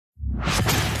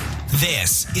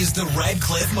This is the Red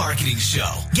Cliff Marketing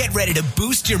Show. Get ready to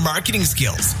boost your marketing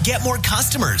skills, get more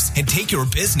customers, and take your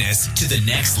business to the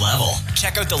next level.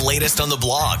 Check out the latest on the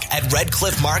blog at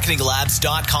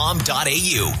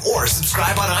redcliffmarketinglabs.com.au or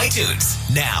subscribe on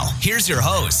iTunes. Now, here's your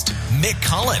host, Mick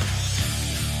Cullen.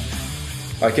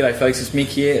 All right, g'day folks, it's Mick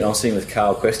here, and I'm sitting with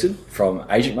Carl Quested from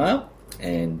Agent Mail.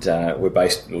 And you're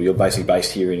basically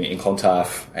based here in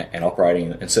Clontarf and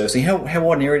operating and servicing. How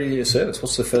wide an area do you service?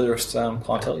 What's the furthest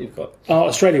clientele you've got?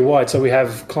 Australia-wide. So we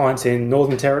have clients in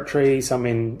Northern Territory, some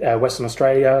in Western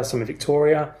Australia, some in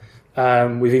Victoria.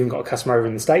 We've even got a customer over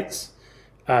in the States.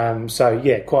 We're sort of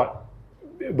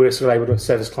able to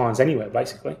service clients anywhere,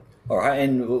 basically. All right,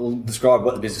 and we'll describe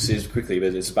what the business is quickly,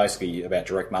 but it's basically about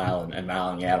direct mail and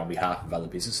mailing out on behalf of other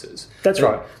businesses. That's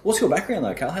right. What's your background,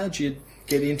 though, Carl? How did you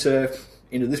get into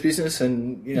this business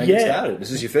and get started?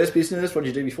 This is your first business. What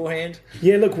did you do beforehand?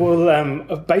 Yeah, look,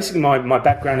 basically my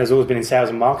background has always been in sales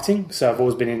and marketing, so I've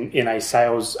always been in a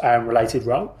sales related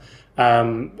role.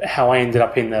 How I ended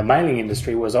up in the mailing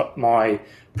industry was my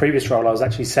previous role. I was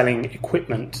actually selling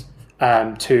equipment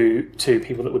to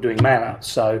people that were doing mail outs.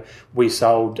 So we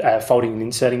sold folding and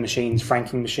inserting machines,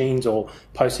 franking machines, or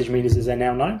postage meters as they're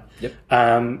now known. Yep.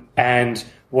 And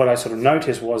what I sort of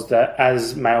noticed was that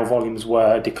as mail volumes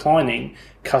were declining,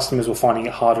 customers were finding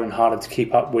it harder and harder to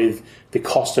keep up with the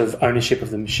cost of ownership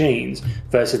of the machines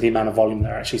versus the amount of volume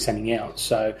they're actually sending out.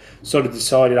 So sort of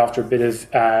decided after a bit of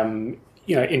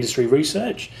industry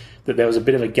research that there was a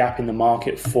bit of a gap in the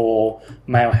market for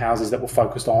mail houses that were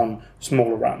focused on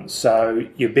smaller runs. So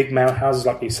your big mail houses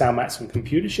like your Salmats and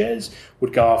Computershares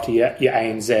would go after your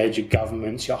ANZ, your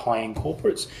governments, your high-end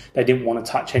corporates. They didn't want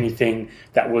to touch anything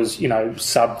that was,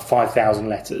 sub 5,000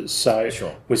 letters. So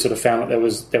Sure. We sort of found that there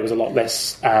was a lot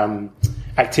less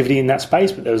activity in that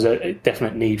space, but there was a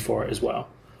definite need for it as well.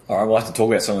 All right, we'll have to talk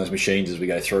about some of those machines as we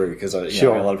go through because a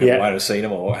lot of people won't have seen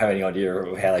them or have any idea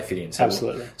of how they fit in. So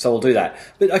Absolutely. We'll do that.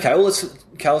 But okay, well, let's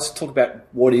talk about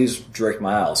what is direct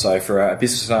mail. So for a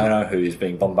business owner who is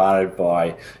being bombarded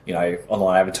by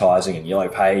online advertising and yellow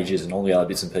pages and all the other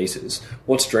bits and pieces,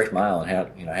 what's direct mail and how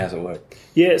does it work?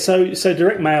 Yeah, so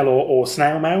direct mail or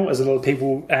snail mail, as a lot of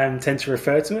people tend to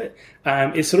refer to it,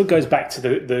 it sort of goes back to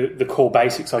the core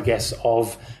basics, I guess,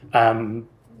 of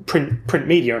print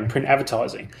media and print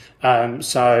advertising.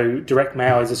 So direct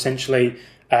mail is essentially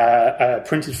a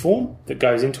printed form that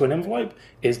goes into an envelope,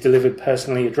 is delivered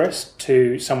personally addressed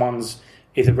to someone's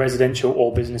either residential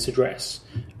or business address.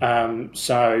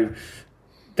 So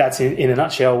that's in a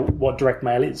nutshell what direct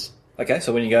mail is. Okay,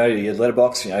 so when you go to your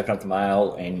letterbox, you open up the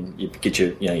mail and you get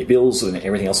your bills and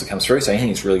everything else that comes through. So anything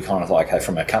that's really kind of like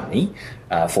from a company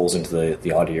falls into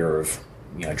the idea of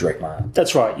direct mail.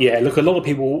 That's right, yeah. Look, a lot of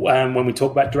people, when we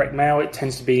talk about direct mail, it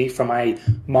tends to be from a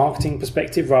marketing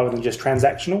perspective rather than just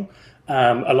transactional.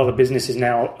 A lot of businesses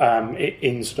now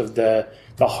in sort of the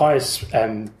highest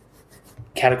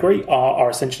category are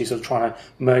essentially sort of trying to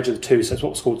merge the two. So it's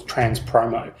what's called trans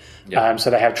promo. Yep. So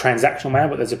they have transactional mail,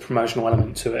 but there's a promotional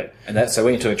element to it. And so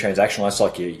when you're talking transactional, that's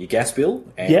like your gas bill.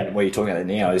 And where you're talking about it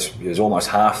now is almost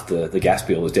half the gas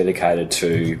bill is dedicated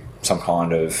to some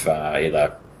kind of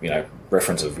either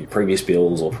reference of your previous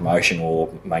bills or promotion or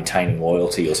maintaining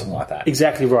loyalty or something like that.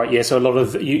 Exactly right, yeah. So a lot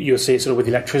of you'll see it sort of with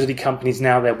electricity companies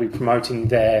now. They'll be promoting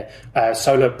their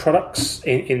solar products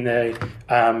in the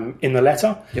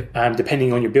letter. Yep.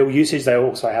 Depending on your bill usage, they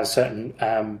also have certain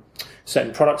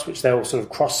products which they'll sort of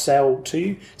cross-sell to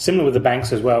you. Similar with the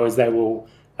banks as well, as they will.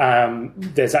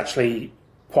 There's actually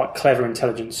quite clever,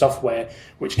 intelligent software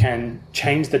which can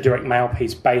change the direct mail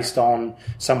piece based on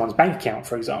someone's bank account,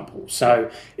 for example.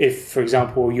 So if, for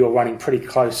example, you're running pretty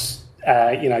close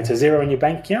to zero in your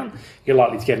bank account, you're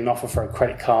likely to get an offer for a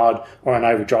credit card or an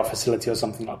overdraft facility or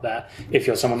something like that. If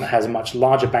you're someone that has a much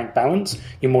larger bank balance,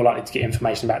 you're more likely to get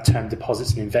information about term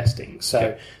deposits and investing.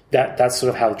 So that's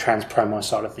sort of how the trans promo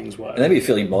side of things work. And that'd be a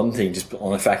fairly modern thing, just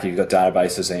on the fact that you've got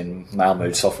databases and mail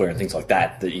merge software and things like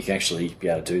that you can actually be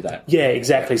able to do that. Yeah,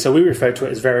 exactly. So we refer to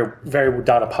it as variable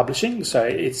data publishing. So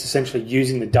it's essentially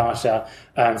using the data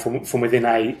from within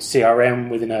a CRM,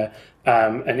 within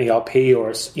an ERP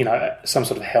or some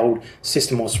sort of held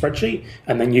system or spreadsheet,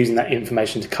 and then using that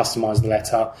information to customize the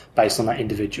letter based on that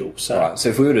individual. So, right. So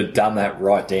if we would have done that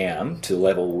right down to the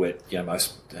level where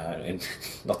most, and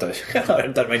not that I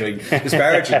don't mean to be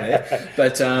disparaging there,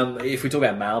 but if we talk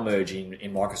about mail merge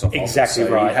in Microsoft exactly Office,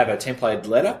 so right. you have a templated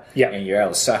letter, and you're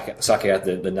able to suck out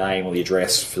the name or the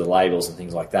address for the labels and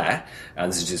things like that.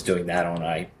 This is just doing that on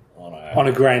a On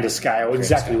a grander scale,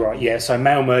 exactly right. Yeah, so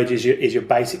mail merge is your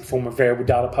basic form of variable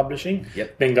data publishing.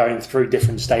 Yep. Then going through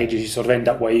different stages, you sort of end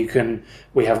up where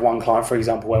we have one client, for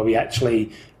example, where we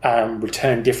actually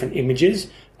return different images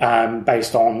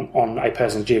based on a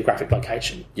person's geographic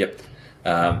location. Yep.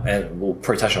 And we'll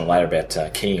probably touch on later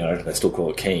about keying. I don't know if they still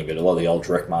call it keying, but a lot of the old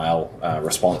direct mail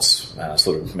response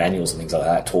sort of manuals and things like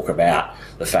that talk about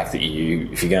the fact that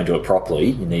if you're going to do it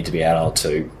properly, you need to be able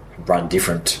to run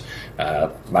different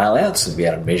mail outs and be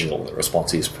able to measure what the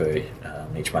response is per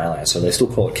each mail out. So they still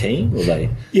call it keying, or they?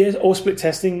 Yeah, or split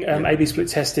testing. A/B split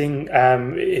testing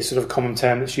is sort of a common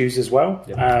term that's used as well.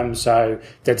 Yep. So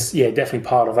that's definitely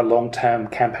part of a long-term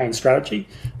campaign strategy,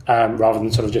 rather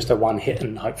than sort of just a one hit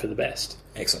and hope for the best.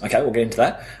 Excellent. Okay, we'll get into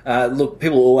that. Look,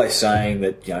 people are always saying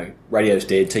that radio's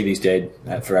dead, TV's dead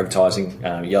for advertising,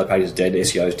 Yellow Pages is dead,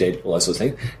 SEO's dead, all those sorts of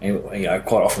things. And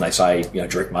quite often they say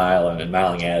direct mail and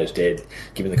mailing out is dead,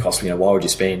 given the cost. Why would you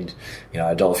spend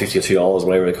 $1.50 or $2,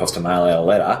 whatever it costs to mail out a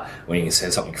letter, when you can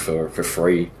send something for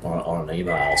free on an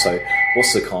email? So,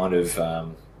 what's the kind of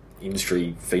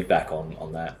industry feedback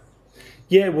on that?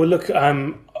 Yeah, well, look,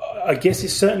 I guess it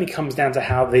certainly comes down to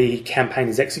how the campaign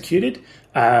is executed.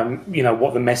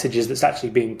 What the message is that's actually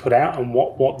being put out, and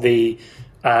what the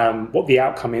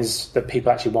outcome is that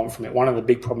people actually want from it. One of the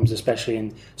big problems, especially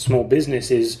in small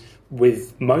business, is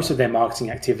with most of their marketing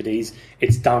activities,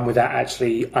 it's done without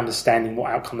actually understanding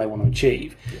what outcome they want to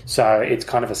achieve. So it's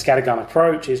kind of a scattergun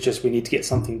approach. It's just, we need to get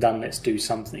something done, let's do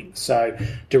something. So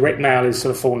direct mail is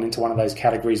sort of fallen into one of those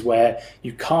categories where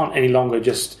you can't any longer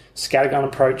just scattergun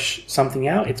approach something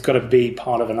out. It's got to be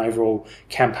part of an overall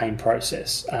campaign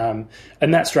process. And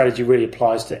that strategy really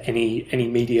applies to any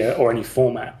media or any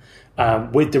format.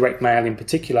 With direct mail in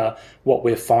particular, what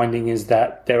we're finding is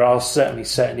that there are certainly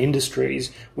certain industries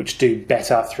which do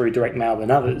better through direct mail than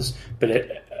others, but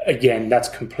again, that's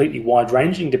completely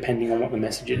wide-ranging depending on what the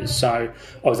message is. So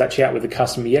I was actually out with a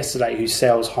customer yesterday who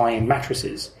sells high-end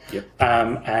mattresses. Yep.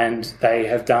 And they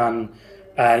have done...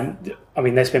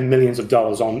 they spend millions of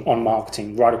dollars on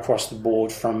marketing right across the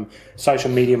board, from social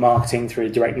media marketing through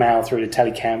to direct mail, through to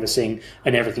telecanvassing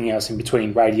and everything else in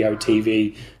between, radio,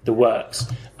 TV, the works.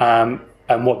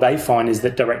 And what they find is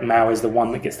that direct mail is the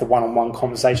one that gets the one-on-one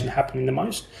conversation happening the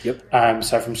most. Yep.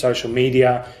 So from social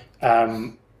media,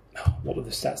 what were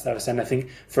the stats they were saying? I think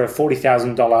for a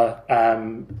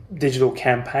 $40,000 digital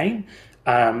campaign,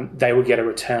 they would get a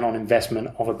return on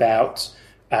investment of about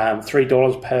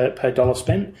 $3 per dollar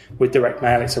spent. With direct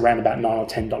mail, it's around about $9 or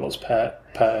 $10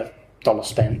 per dollar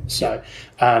spent. So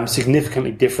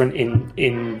significantly different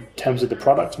in terms of the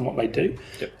product and what they do.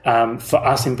 Yep. For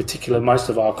us in particular, most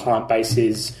of our client base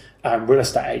is real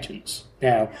estate agents.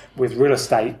 Now, with real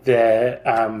estate, their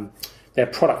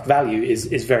product value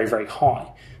is very, very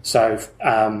high. So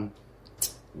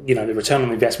the return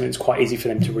on investment is quite easy for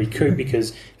them to recoup,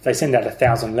 because if they send out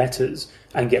 1,000 letters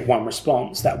and get one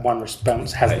response, that one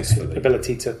response has the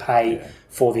ability to pay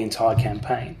for the entire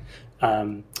campaign.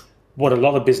 What a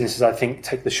lot of businesses, I think,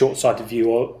 take the short-sighted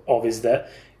view of is that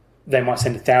they might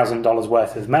send $1,000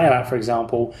 worth of mail out, for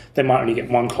example. They might only get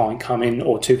one client come in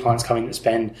or two clients come in that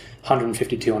spend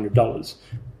 $150, $200.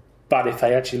 But if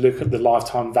they actually look at the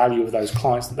lifetime value of those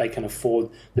clients that they can afford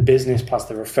the business plus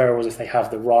the referrals, if they have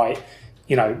the right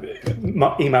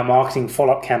email marketing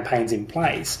follow-up campaigns in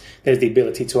place, there's the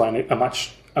ability to earn a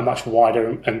much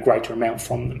wider and greater amount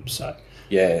from them. So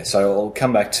I'll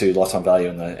come back to lifetime value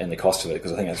and the cost of it,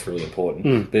 because I think that's really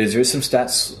important. But is there some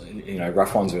stats,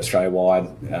 rough ones of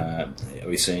Australia-wide? Are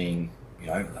we seeing,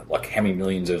 like how many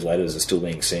millions of letters are still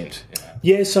being sent?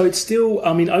 Yeah, so it's still,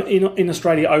 in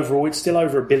Australia overall, it's still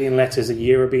over 1 billion letters a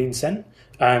year are being sent.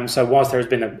 So whilst there has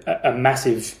been a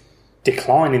massive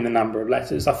decline in the number of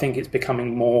letters, I think it's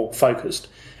becoming more focused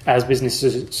as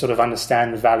businesses sort of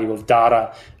understand the value of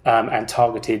data and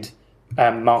targeted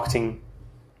marketing,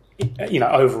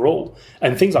 overall.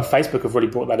 And things like Facebook have really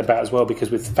brought that about as well,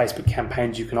 because with Facebook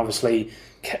campaigns, you can obviously,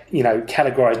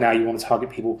 categorize now you want to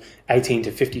target people 18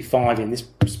 to 55 in this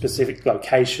specific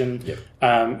location. Yep.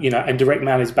 And direct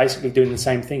mail is basically doing the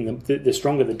same thing. The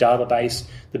stronger the database,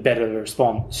 the better the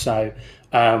response. So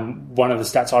one of the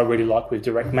stats I really like with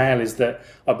direct mail is that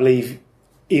I believe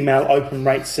email open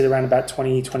rates sit around about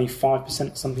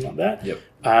 20-25%, something like that.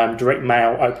 Yep. Direct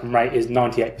mail open rate is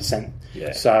 98%.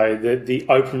 Yeah. So the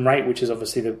open rate, which is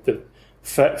obviously the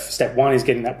first step one, is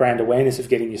getting that brand awareness of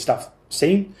getting your stuff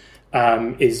seen,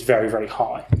 is very, very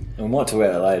high. And we might talk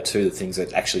about that later too, the things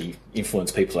that actually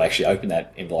influence people to actually open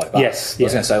that envelope up. Yes. I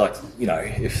was going to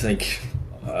say, if you think,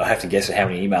 I have to guess at how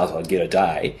many emails I'd get a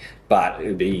day, but it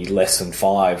would be less than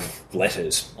 5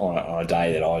 letters on a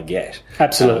day that I'd get.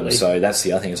 Absolutely. So that's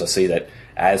the other thing is I see that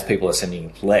as people are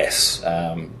sending less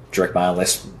direct mail,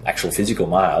 less actual physical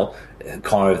mail,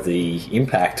 kind of the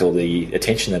impact or the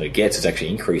attention that it gets is actually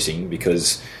increasing,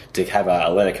 because to have a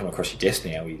letter come across your desk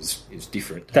now is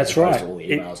different. That's right. To all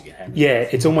the emails you get. Yeah,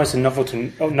 it's almost a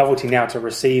novelty now to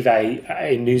receive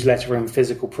a newsletter in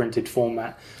physical printed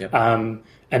format. Yep.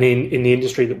 And in the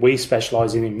industry that we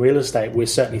specialise in real estate, we're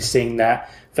certainly seeing that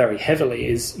very heavily.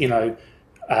 Is,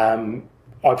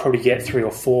 I probably get 3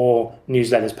 or 4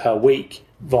 newsletters per week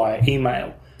via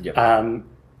email. Yep.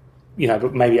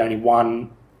 But maybe only one,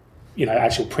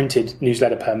 actual printed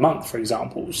newsletter per month, for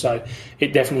example. So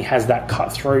it definitely has that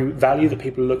cut through value that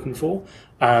people are looking for.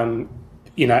 And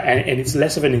it's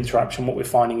less of an interruption. What we're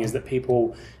finding is that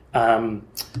people, again,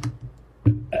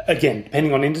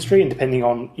 depending on industry and depending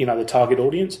on, the target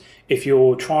audience, if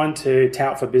you're trying to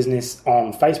tout for business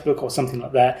on Facebook or something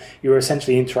like that, you're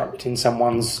essentially interrupting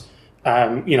someone's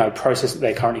process that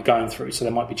they're currently going through. So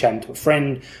they might be chatting to a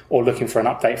friend or looking for an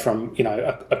update from,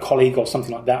 a colleague or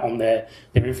something like that on their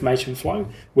information flow.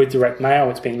 With direct mail,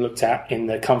 it's being looked at in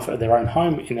the comfort of their own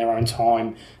home, in their own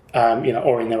time,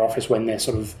 or in their office when they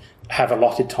sort of have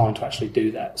allotted time to actually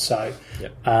do that. So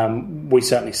we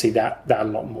certainly see that a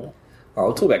lot more. All right,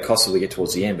 we'll talk about costs as we get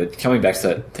towards the end, but coming back to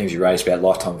the things you raised about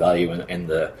lifetime value and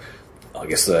the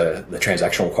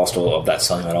transactional cost of that,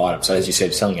 selling that item. So as you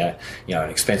said, selling an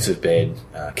expensive bed,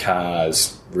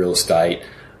 cars, real estate,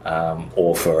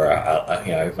 or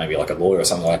for maybe like a lawyer or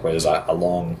something like where there's a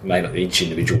long, each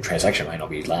individual transaction may not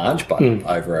be large, but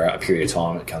over a period of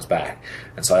time it comes back.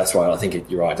 And so that's why I think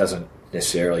you're right. It doesn't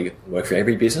necessarily work for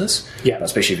every business, but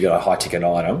especially if you've got a high ticket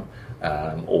item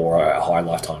or a high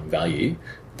lifetime value,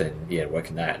 then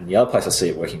working that. And the other place I see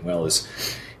it working well is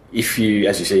if you,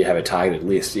 as you say, you have a targeted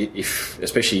list,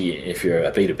 especially if you're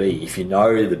a B2B, if you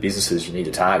know the businesses you need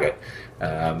to target,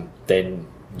 then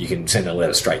you can send a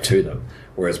letter straight to them.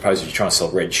 Whereas opposed to if you're trying to sell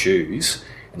red shoes,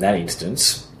 in that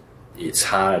instance, it's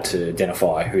hard to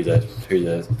identify who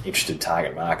the interested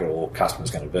target market or customer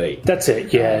is going to be. That's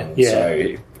it, yeah.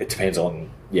 So it depends on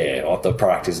what the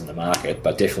product is in the market,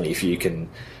 but definitely if you can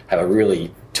have a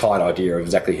really tight idea of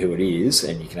exactly who it is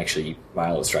and you can actually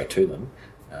mail it straight to them,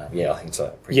 I think it's a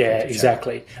pretty good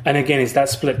exactly. And again, it's that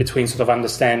split between sort of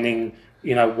understanding,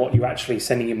 what you're actually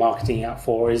sending your marketing out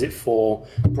for. Is it for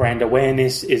brand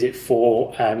awareness? Is it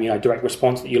for, direct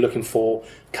response that you're looking for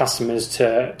customers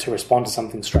to respond to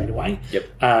something straight away? Yep.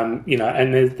 And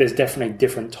there's definitely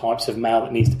different types of mail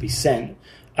that needs to be sent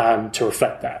to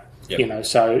reflect that. Yep.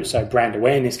 So brand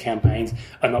awareness campaigns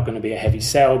are not going to be a heavy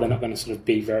sell. They're not going to sort of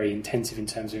be very intensive in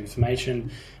terms of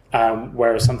information.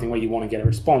 Whereas something where you want to get a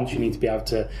response, you need to be able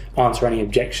to answer any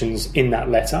objections in that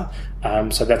letter.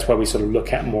 So that's where we sort of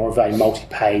look at more of a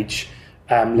multi-page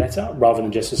letter rather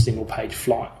than just a single-page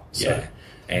flyer. So.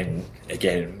 And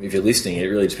again, if you're listening, it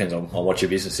really depends on what your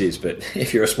business is. But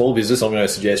if you're a small business, I'm going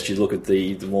to suggest you look at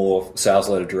the more sales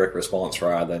letter direct response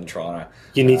rather than trying to...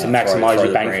 You need to maximise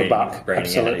your bang for buck.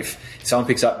 Absolutely. If someone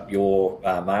picks up your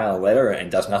mail letter and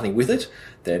does nothing with it,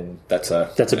 then that's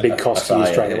a big cost for you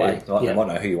straight away. They might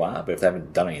know who you are, but if they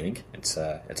haven't done anything, it's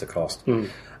a cost.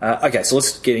 Okay, so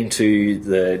let's get into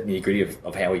the nitty-gritty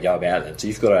of how we go about it. So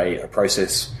you've got a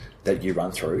process that you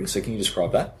run through. So can you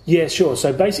describe that? Yeah, sure.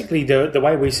 So basically the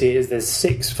way we see it is there's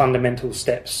 6 fundamental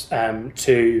steps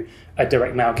to a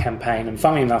direct mail campaign. And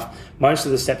funnily enough, most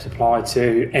of the steps apply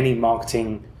to any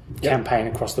marketing campaign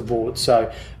across the board.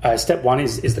 So step 1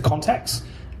 is the contacts.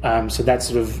 So that's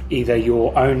sort of either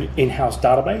your own in-house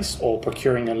database or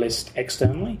procuring a list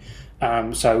externally.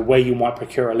 So where you might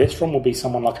procure a list from will be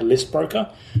someone like a list broker.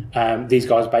 These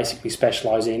guys basically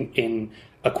specialise in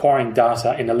acquiring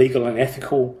data in a legal and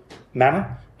ethical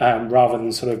manner, rather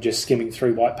than sort of just skimming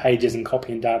through white pages and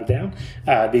copying data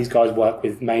down. These guys work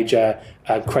with major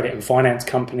credit and finance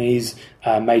companies,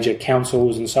 major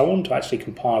councils and so on to actually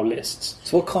compile lists.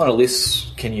 So what kind of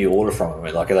lists can you order from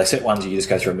them? Like, are they set ones you just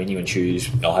go through a menu and choose,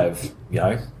 I'll have,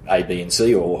 A, B and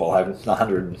C, or I'll have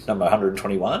number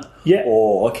 121? Yeah.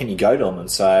 Or can you go to them and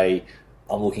say,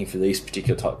 I'm looking for these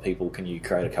particular type of people, can you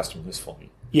create a custom list for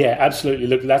me? Yeah, absolutely.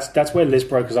 Look, that's where list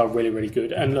brokers are really, really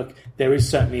good. And look, there is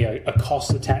certainly a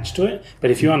cost attached to it. But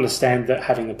if you understand that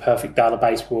having the perfect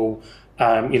database will,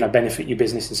 benefit your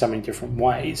business in so many different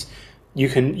ways, you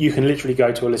can literally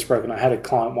go to a list broker. And I had a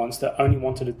client once that only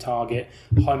wanted to target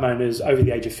homeowners over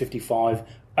the age of 55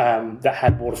 that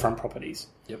had waterfront properties.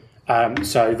 Yep.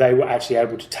 So they were actually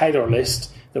able to tailor a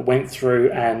list that went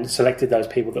through and selected those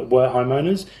people that were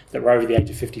homeowners that were over the age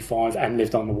of 55 and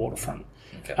lived on the waterfront.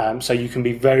 Okay. So you can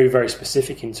be very, very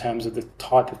specific in terms of the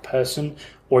type of person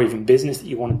or even business that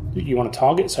you want to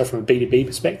target. So from a B2B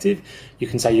perspective, you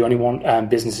can say you only want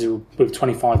businesses with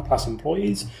 25 plus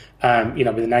employees, with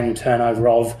an annual turnover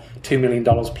of $2 million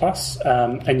plus,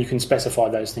 and you can specify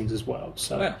those things as well.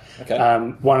 So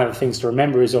one of the things to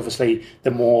remember is obviously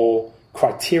the more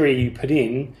criteria you put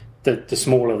in, the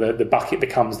smaller the bucket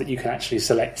becomes that you can actually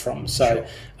select from. So,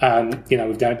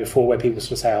 we've done it before where people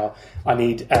sort of say, I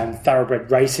need thoroughbred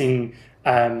racing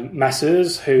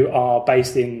masseurs who are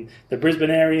based in the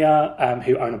Brisbane area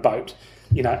who own a boat,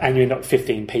 and you end up with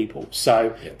 15 people.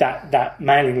 So that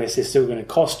mailing list is still going to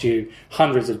cost you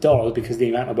hundreds of dollars because the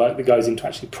amount of work that goes into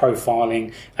actually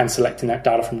profiling and selecting that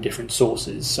data from different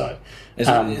sources. So,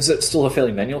 is it still a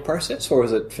fairly manual process or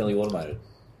is it fairly automated?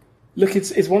 Look,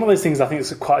 it's one of those things I think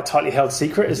it's quite a tightly held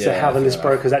secret as to how the list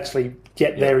brokers actually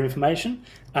get their information.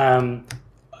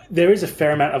 There is a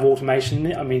fair amount of automation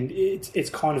in it. I mean, it's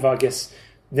kind of, I guess,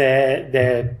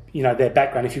 their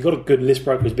background. If you've got a good list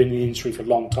broker who's been in the industry for a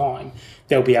long time,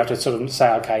 they'll be able to sort of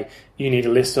say, okay, you need a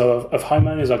list of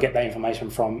homeowners, I'll get that information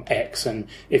from X. And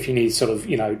if you need sort of,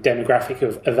 demographic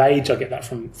of age, I'll get that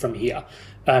from here.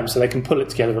 So they can pull it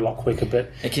together a lot quicker.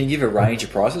 But and can you give a range of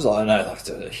prices? I know it's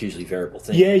a hugely variable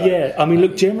thing. Yeah. I mean,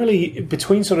 look, generally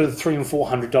between sort of $300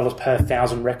 and $400 per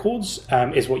 1,000 records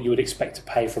is what you would expect to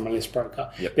pay from a list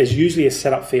broker. Yep. There's usually a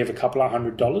setup fee of a couple of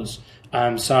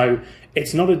 $100. So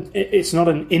it's not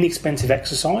an inexpensive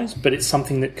exercise, but it's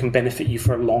something that can benefit you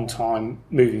for a long time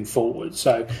moving forward.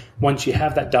 So once you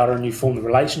have that data and you form the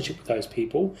relationship with those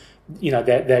people,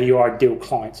 they're your ideal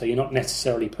client. So you're not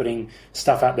necessarily putting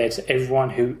stuff out there to everyone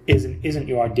who isn't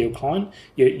your ideal client.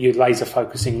 You're laser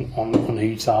focusing on who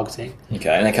you're targeting. Okay,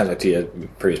 and that comes back to your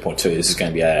previous point too. This is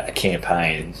going to be a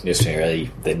campaign,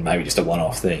 necessarily then maybe just a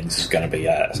one-off thing. This is going to be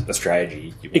a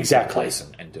strategy you want to place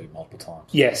and do multiple times.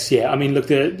 Yes, yeah. I mean, look,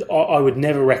 I would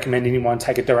never recommend anyone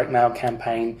take a direct mail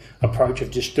campaign approach of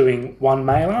just doing one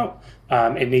mail out.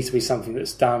 It needs to be something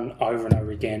that's done over and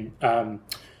over again.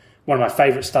 One of my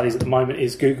favourite studies at the moment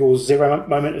is Google's Zero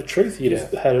Moment of Truth. You'd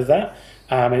have heard of that.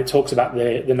 And it talks about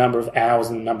the number of hours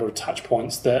and the number of touch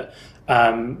points that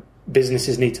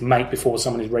businesses need to make before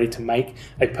someone is ready to make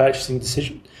a purchasing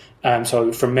decision.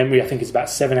 So from memory, I think it's about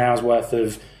 7 hours worth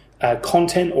of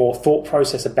content or thought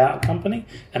process about a company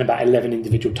and about 11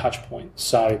 individual touch points.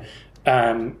 So,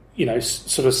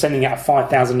 sort of sending out a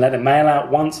 5,000 letter mail out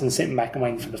once and sitting back and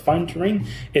waiting for the phone to ring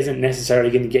isn't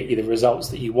necessarily going to get you the results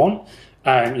that you want.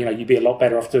 You'd be a lot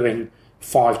better off doing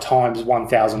 5 times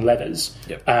 1,000 letters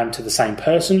to the same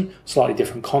person, slightly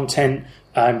different content,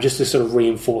 just to sort of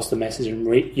reinforce the message and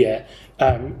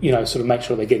sort of make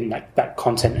sure they're getting that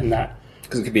content and that.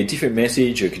 Because it could be a different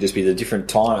message, or it could just be the different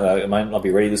time. It might not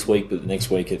be ready this week, but the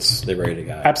next week they're ready to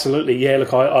go. Absolutely, yeah.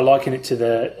 Look, I liken it to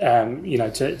the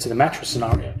to the mattress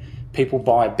scenario. People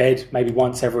buy a bed maybe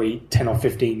once every 10 or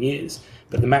 15 years,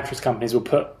 but the mattress companies will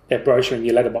put their brochure in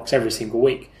your letterbox every single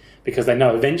week because they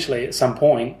know eventually at some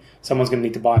point someone's going to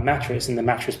need to buy a mattress and the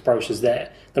mattress brochure's there.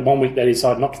 The 1 week they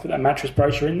decide not to put that mattress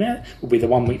brochure in there will be the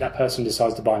 1 week that person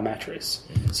decides to buy a mattress.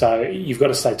 So you've got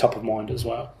to stay top of mind as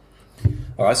well.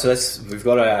 All right, so we've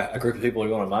got a group of people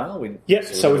who want to mail.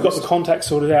 So we've got the contact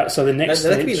sorted out. So the next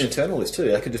that could be an internal list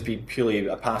too. That could just be purely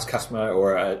a past customer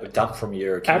or a dump from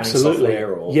your accounting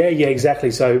software. Or... Yeah, exactly.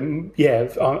 So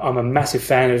I'm a massive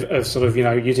fan of sort of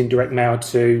using direct mail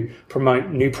to promote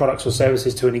new products or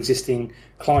services to an existing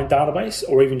client database,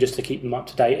 or even just to keep them up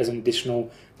to date as an additional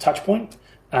touch point.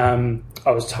 I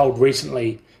was told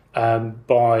recently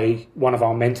by one of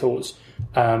our mentors.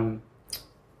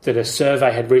 That a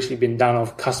survey had recently been done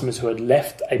of customers who had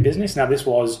left a business. Now, this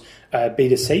was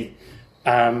B2C,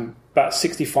 but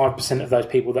 65% of those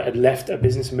people that had left a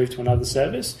business and moved to another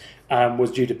service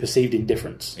was due to perceived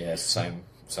indifference. Yeah, it's the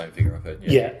same figure I've heard.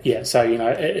 Yeah. So,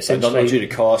 essentially... Not due to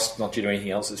cost, not due to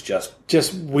anything else, it's just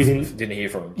we didn't hear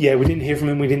from them. Yeah, we didn't hear from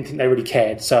them. We didn't think they really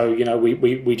cared. So,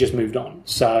 we just moved on.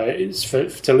 So, it's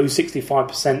to lose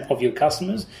 65% of your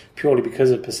customers purely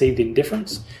because of perceived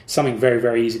indifference, something very,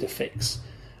 very easy to fix.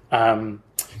 Once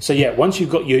you've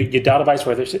got your database,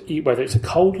 whether it's a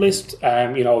cold list,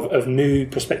 of new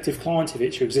prospective clients, if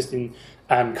it's your existing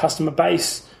customer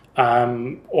base,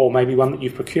 or maybe one that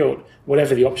you've procured,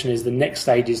 whatever the option is, the next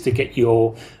stage is to get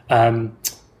your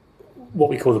what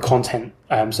we call the content.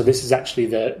 So this is actually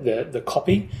the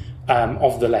copy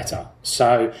of the letter.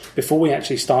 So before we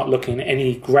actually start looking at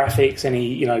any graphics,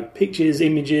 any pictures,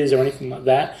 images, or anything like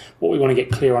that, what we want to get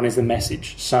clear on is the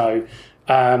message. So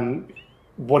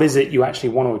what is it you actually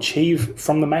want to achieve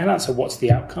from the mail out? So what's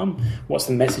the outcome? What's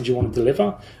the message you want to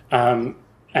deliver?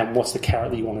 and what's the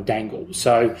carrot that you want to dangle.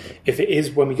 So if it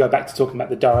is, when we go back to talking about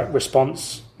the direct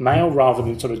response mail rather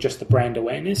than sort of just the brand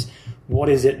awareness, what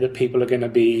is it that people are going to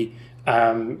be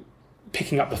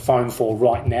picking up the phone for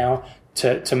right now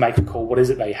to make a call? What is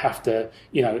it they have to,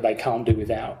 they can't do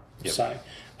without? Yep.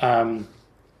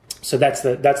 So that's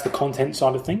the content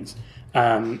side of things.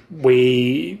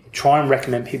 We try and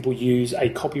recommend people use a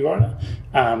copywriter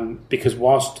because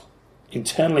whilst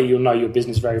internally you'll know your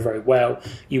business very, very well,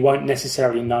 you won't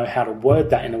necessarily know how to word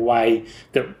that in a way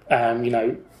that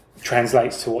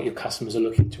translates to what your customers are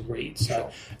looking to read. So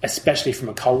especially from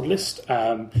a cold list,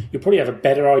 you'll probably have a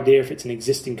better idea if it's an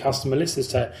existing customer list as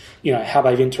to how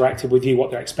they've interacted with you,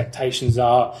 what their expectations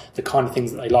are, the kind of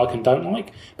things that they like and don't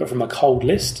like. But from a cold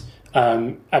list,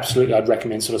 absolutely I'd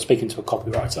recommend sort of speaking to a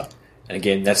copywriter. And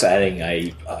again, that's adding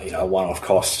a one-off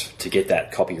cost to get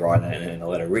that copyright and a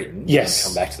letter written. Yes.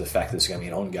 And come back to the fact that it's going to be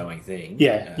an ongoing thing.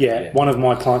 Yeah. One of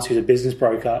my clients who's a business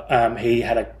broker, he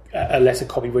had a letter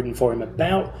copy written for him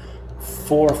about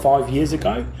 4 or 5 years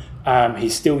ago. He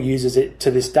still uses it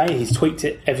to this day. He's tweaked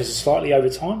it ever so slightly over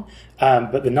time,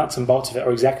 but the nuts and bolts of it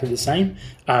are exactly the same.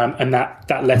 And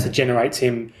that letter generates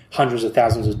him hundreds of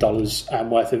thousands of dollars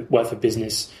worth of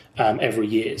business every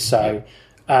year. So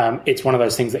it's one of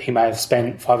those things that he may have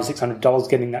spent $500 or $600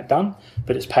 getting that done,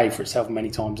 but it's paid for itself many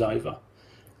times over.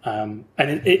 And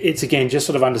it's again just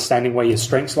sort of understanding where your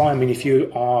strengths lie. I mean, if you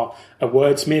are a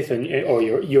wordsmith or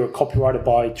you're a copywriter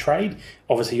by trade,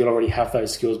 obviously you'll already have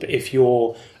those skills. But if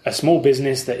you're a small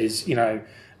business that is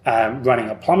running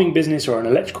a plumbing business or an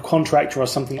electrical contractor or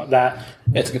something like that,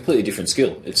 it's a completely different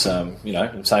skill. It's same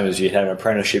as you had an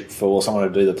apprenticeship for someone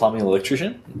to do the plumbing or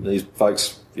electrician. These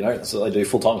folks, that's what they do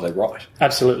full time. They write.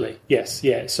 Absolutely, yes,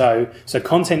 yeah. So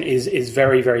content is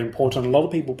very, very important. A lot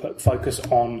of people focus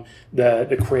on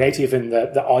the creative and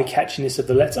the eye catchiness of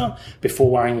the letter before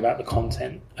worrying about the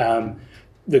content.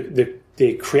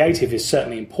 The creative is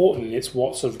certainly important, and it's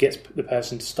what sort of gets the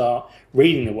person to start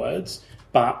reading the words.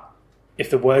 But if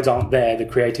the words aren't there, the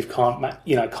creative can't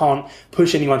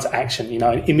push anyone to action.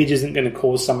 An image isn't going to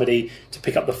cause somebody to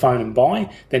pick up the phone and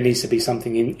buy. There needs to be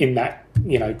something in that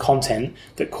content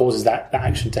that causes that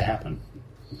action to happen.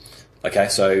 Okay,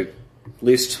 so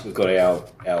list, we've got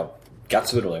our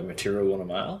guts of it, or our material we want to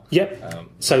mail. Yep.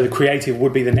 So the creative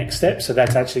would be the next step. So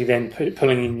that's actually then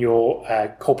pulling in your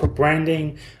corporate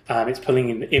branding. It's pulling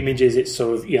in the images. It's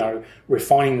sort of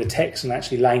refining the text and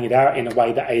actually laying it out in a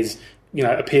way that is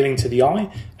appealing to the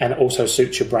eye and also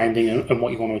suits your branding and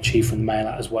what you want to achieve from the mail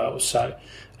out as well. So,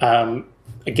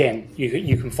 again,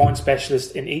 you can find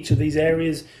specialists in each of these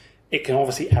areas. It can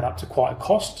obviously add up to quite a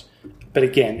cost. But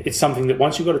again, it's something that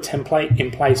once you've got a template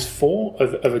in place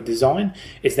of a design,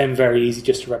 it's then very easy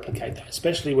just to replicate that,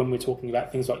 especially when we're talking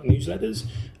about things like newsletters.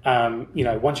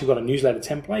 Once you've got a newsletter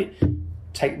template,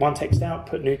 take one text out,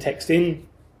 put new text in,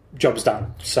 job's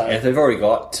done. So if they've already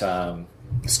got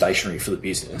stationery for the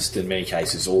business, then in many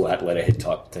cases all that letterhead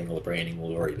type thing or the branding will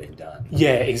have already been done.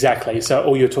 Yeah, exactly. So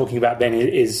all you're talking about then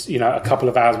is a couple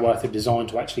of hours worth of design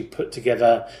to actually put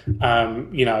together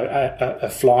a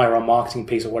flyer or marketing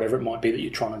piece or whatever it might be that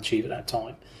you're trying to achieve at that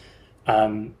time.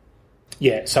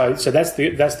 So that's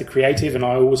the creative, and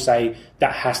I always say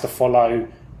that has to follow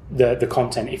the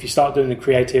content. If you start doing the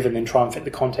creative and then try and fit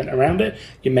the content around it,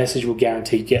 your message will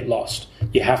guaranteed get lost.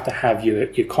 You have to have your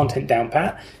content down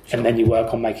pat, and then you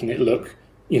work on making it look,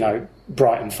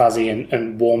 bright and fuzzy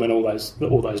and warm and all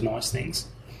those nice things.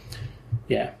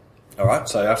 Yeah. All right.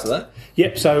 So after that?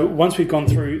 Yep. So once we've gone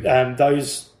through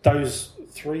those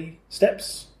 3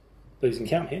 steps, losing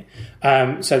count here.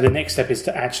 So the next step is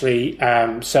to actually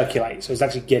circulate. So it's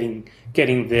actually getting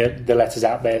the letters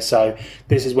out there. So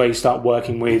this is where you start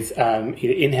working with either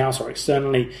in-house or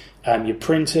externally, your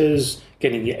printers,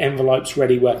 getting your envelopes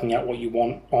ready, working out what you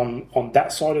want on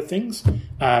that side of things,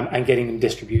 and getting them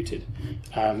distributed.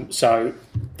 So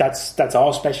that's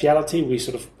our speciality. We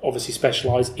sort of obviously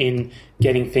specialize in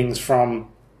getting things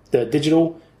from the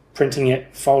digital, printing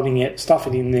it, folding it,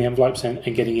 stuffing it in the envelopes, and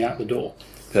getting it out the door.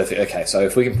 Perfect. Okay, so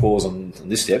if we can pause on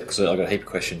this step, because I've got a heap of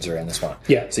questions around this one.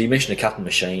 Yeah. So you mentioned a couple of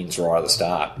machines right at the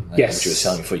start, yes, which you were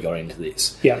selling before you got into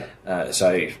this. Yeah.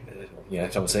 So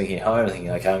someone's thinking at home, thinking,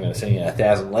 okay, I'm going to send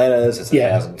 1,000 letters, it's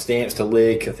 1,000 stamps to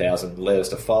lick, 1,000 letters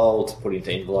to fold, to put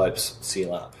into envelopes,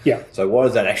 seal up. Yeah. So what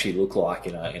does that actually look like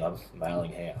in a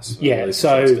mailing house? Yeah.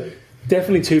 So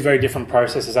definitely 2 very different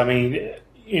processes. I mean,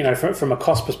 from a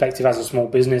cost perspective, as a small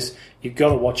business, you've got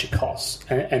to watch your costs,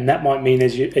 and that might mean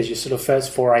as your sort of first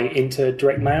foray into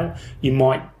direct mail, you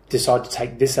might decide to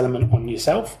take this element on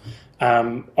yourself.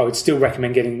 I would still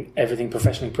recommend getting everything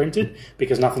professionally printed,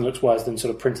 because nothing looks worse than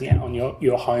sort of printing it on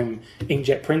your home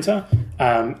inkjet printer,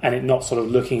 and it not sort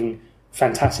of looking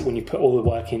fantastic when you put all the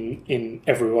work in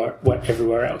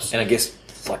everywhere else. And I guess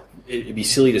like it'd be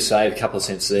silly to save a couple of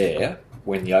cents there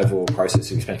when the overall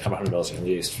process, if you spend a couple $100 on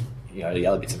list, the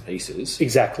other bits and pieces.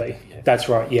 Exactly. Yeah. That's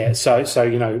right. Yeah. So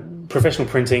professional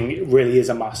printing really is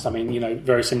a must. I mean,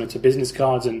 very similar to business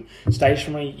cards and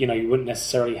stationery. You wouldn't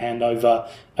necessarily hand over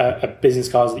a business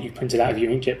cards that you printed out of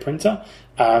your inkjet printer.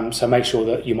 So make sure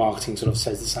that your marketing sort of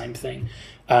says the same thing.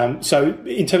 So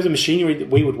in terms of machinery that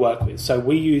we would work with, so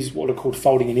we use what are called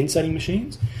folding and inserting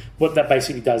machines. What that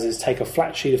basically does is take a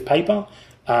flat sheet of paper,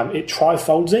 it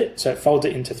tri-folds it, so it folds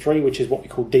it into 3, which is what we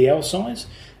call DL size.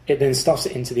 It then stuffs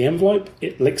it into the envelope,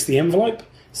 it licks the envelope,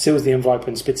 seals the envelope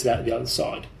and spits it out the other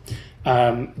side.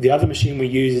 The other machine we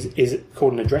use is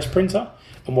called an address printer,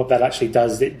 and what that actually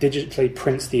does is it digitally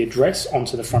prints the address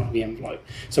onto the front of the envelope.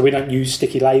 So we don't use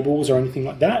sticky labels or anything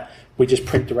like that, we just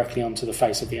print directly onto the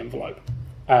face of the envelope.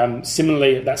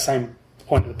 Similarly, at that same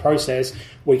point of the process,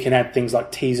 we can add things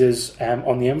like teasers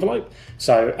on the envelope.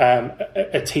 So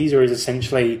a teaser is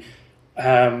essentially,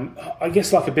 I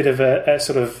guess, like a bit of a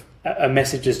sort of a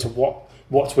message as to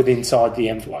what's within inside the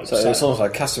envelope. So it's almost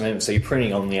like custom envelope. So you're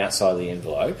printing on the outside of the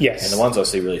envelope. Yes. And the ones I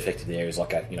see really affected there is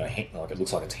like like it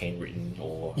looks like it's handwritten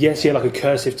or. Yes, yeah, like a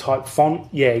cursive type font.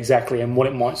 Yeah, exactly. And what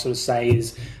it might sort of say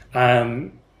is,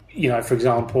 for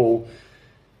example,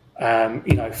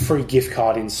 free gift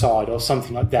card inside or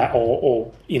something like that,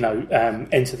 or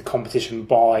enter the competition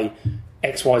by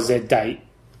XYZ date.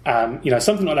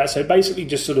 Something like that. So it basically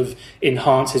just sort of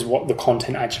enhances what the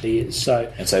content actually is. So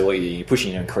what you're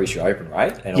pushing to increase your open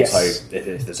rate, and yes. Also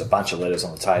if there's a bunch of letters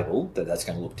on the table, that's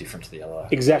going to look different to the other.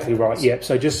 Exactly right. Yep.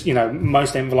 So just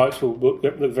most envelopes will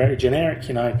look very generic.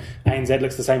 ANZ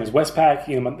looks the same as Westpac.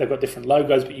 They've got different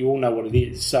logos, but you all know what it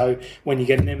is. So when you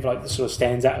get an envelope that sort of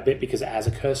stands out a bit because it has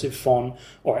a cursive font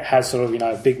or it has sort of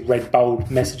a big red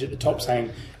bold message at the top saying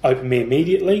 "Open me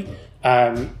immediately."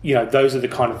 Those are the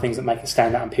kind of things that make it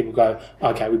stand out, and people go,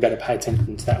 "Okay, we better pay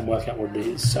attention to that and work out what it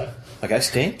is." So, okay,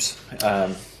 stamps. What are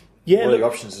the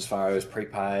options as far as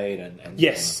prepaid and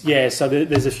yes, yeah. So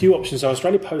there's a few options. So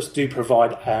Australia Post do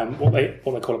provide what they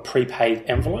call a prepaid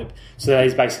envelope. So that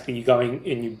is basically you go in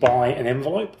and you buy an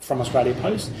envelope from Australia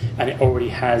Post, and it already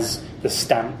has the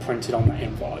stamp printed on that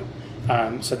envelope.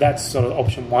 So that's sort of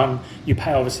option one. You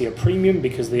pay obviously a premium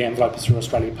because the envelope is through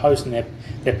Australia Post and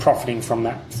they're profiting from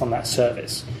that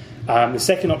service. The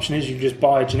second option is you just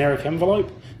buy a generic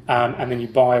envelope and then you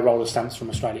buy a roll of stamps from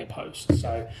Australia Post.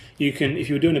 So you can, if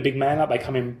you were doing a big mail-up, they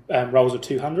come in rolls of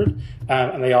 200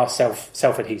 and they are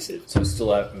self-adhesive. So it's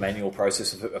still a manual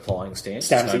process of applying stamps?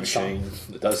 Stamps There's no machine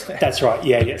that does that? That's right,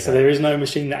 yeah. So there is no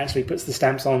machine that actually puts the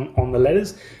stamps on the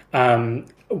letters.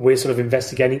 We're sort of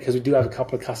investigating because we do have a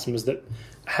couple of customers that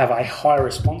have a higher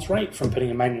response rate from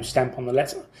putting a manual stamp on the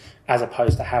letter as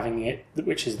opposed to having it,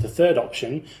 which is the third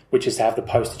option, which is to have the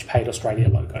postage paid Australia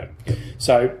logo. Yep.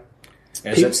 So,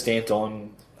 and is that stamped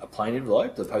on a plain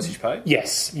envelope, the postage paid?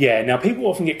 Yes, yeah. Now, people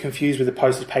often get confused with the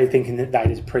postage paid thinking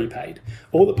that is prepaid.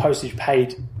 All the postage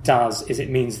paid does is it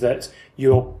means that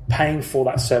you're paying for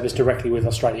that service directly with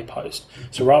Australia Post.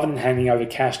 So rather than handing over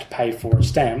cash to pay for a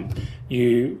stamp,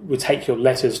 you would take your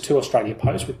letters to Australia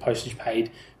Post with postage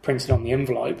paid printed on the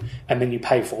envelope, and then you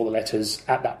pay for all the letters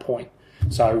at that point.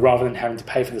 So rather than having to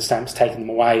pay for the stamps, taking them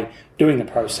away, doing the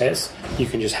process, you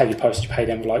can just have your postage paid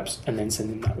envelopes and then send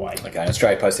them that way. Okay, and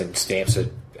Australia Post then stamps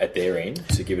it at their end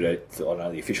to give it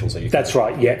the officials. That's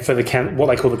right, yeah, for the what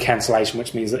they call the cancellation,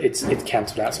 which means that it's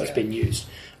cancelled out, so it's been used.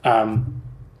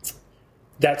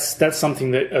 That's something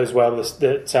that as well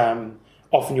that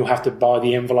often you'll have to buy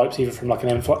the envelopes either from like an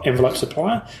envelope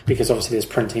supplier because obviously there's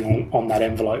printing on that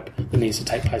envelope that needs to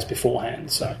take place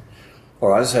beforehand. So. All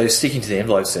right, so sticking to the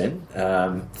envelopes then,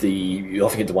 you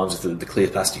often get the ones with the clear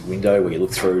plastic window where you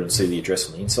look through and see the address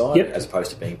on the inside as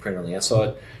opposed to being printed on the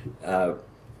outside.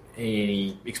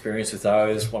 Any experience with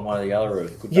those, one way or the other? Or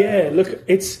good bad? Look,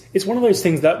 it's one of those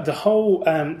things that the whole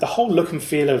look and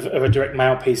feel of a direct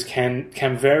mail piece can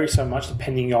vary so much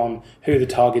depending on who the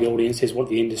target audience is, what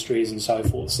the industry is, and so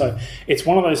forth. So it's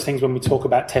one of those things when we talk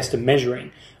about test and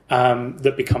measuring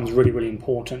that becomes really, really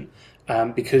important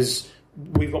because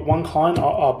we've got one client,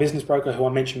 our business broker who I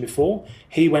mentioned before.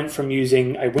 He went from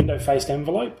using a window-faced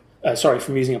envelope.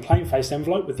 From using a plain-faced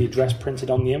envelope with the address printed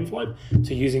on the envelope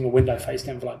to using a window-faced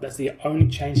envelope. That's the only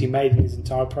change he made in his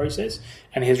entire process,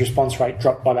 and his response rate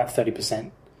dropped by about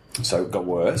 30%. So it got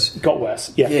worse? Got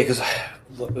worse, yeah. Yeah, because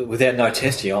without no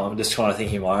testing, I'm just trying to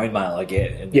think of my own mail I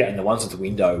get, and the ones at the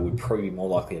window would probably be more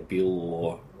likely a bill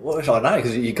or... Well, I don't know,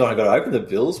 because you kind of got to open the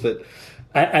bills, but...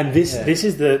 And this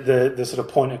is the sort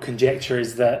of point of conjecture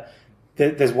is that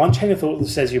there's one chain of thought that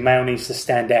says your mail needs to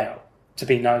stand out to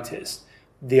be noticed.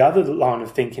 the other line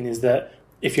of thinking is that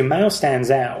if your mail stands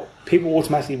out, people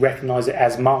automatically recognise it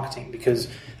as marketing, because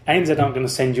ANZ aren't going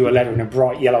to send you a letter in a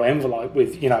bright yellow envelope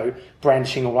with,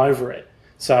 brandishing all over it.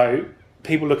 So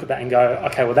people look at that and go,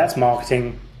 okay, well, that's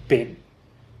marketing, bin.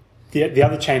 The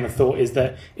other chain of thought is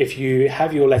that if you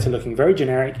have your letter looking very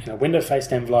generic in a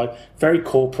window-faced envelope, very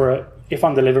corporate, if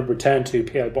undelivered, return to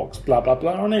PO Box, blah, blah,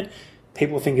 blah on it,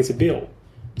 people think it's a bill.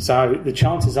 So the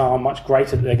chances are much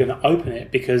greater that they're going to open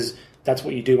it, because that's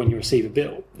what you do when you receive a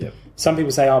bill. Yep. Some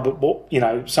people say,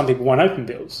 some people won't open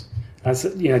bills. And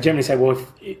generally say, well,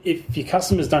 if your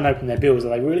customers don't open their bills, are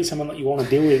they really someone that you want to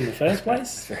deal with in the first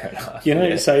place? Fair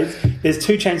enough. So there's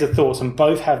two chains of thoughts, and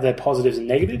both have their positives and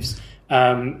negatives.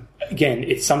 Again,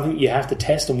 it's something you have to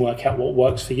test and work out what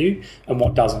works for you and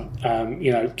what doesn't.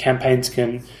 Campaigns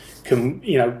can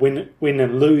win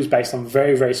and lose based on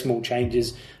very, very small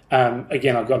changes.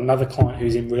 Again, I've got another client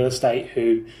who's in real estate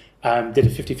who did a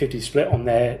 50-50 split on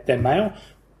their mail.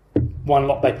 One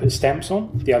lot they put stamps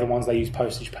on, the other ones they use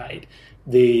postage paid.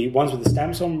 The ones with the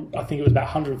stamps on, I think it was about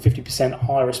 150%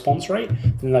 higher response rate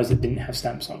than those that didn't have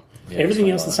stamps on. Yeah,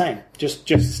 everything else the same, just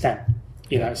a stamp.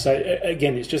 So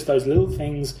again, it's just those little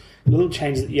things, little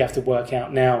changes that you have to work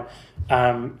out. Now,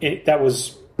 that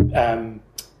was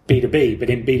B2B, but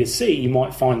in B2C, you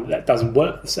might find that doesn't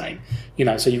work the same.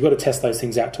 So you've got to test those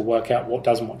things out to work out what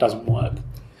does and what doesn't work.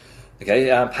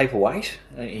 Okay, paperweight.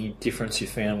 Any difference you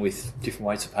found with different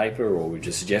weights of paper, or would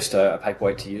you suggest a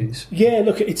paperweight to use? Yeah,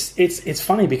 look, it's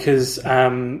funny because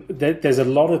there's a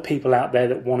lot of people out there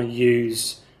that want to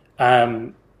use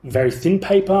very thin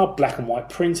paper, black and white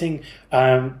printing.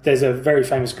 There's a very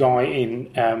famous guy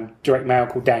in direct mail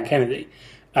called Dan Kennedy,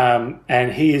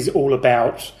 and he is all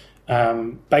about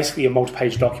basically a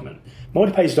multi-page document.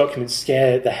 Multi-page documents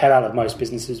scare the hell out of most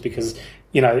businesses because,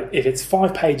 if it's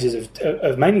 5 pages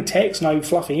of mainly text, no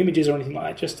fluffy images or anything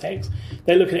like that, just text,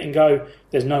 they look at it and go,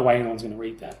 there's no way anyone's going to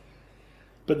read that.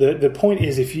 But the point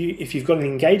is, if you've got an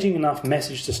engaging enough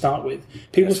message to start with,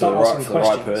 people start asking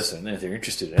questions. For the right person, if they're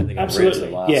interested in it,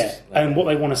 absolutely, And what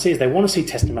they want to see is they want to see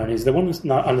testimonies. They want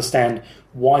to understand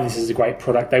why this is a great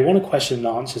product. They want a question and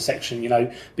answer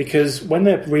section, because when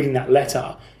they're reading that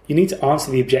letter, you need to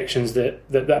answer the objections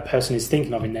that person is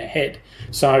thinking of in their head.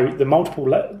 So the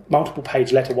multiple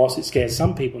page letter, whilst it scares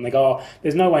some people, and they go, oh,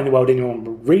 there's no way in the world anyone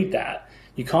will read that,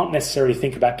 you can't necessarily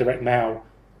think about direct mail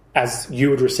as you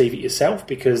would receive it yourself,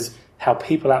 because how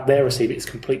people out there receive it is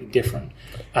completely different.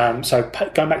 So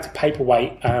going back to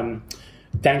paperweight, Dan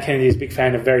Kennedy is a big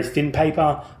fan of very thin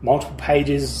paper, multiple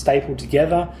pages stapled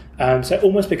together. So it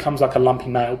almost becomes like a lumpy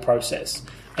mail process,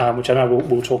 which I know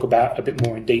we'll talk about a bit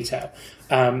more in detail.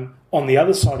 On the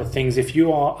other side of things, if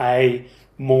you are a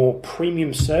more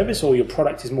premium service or your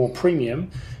product is more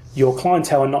premium, your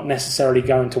clientele are not necessarily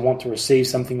going to want to receive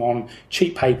something on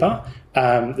cheap paper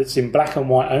that's in black and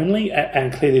white only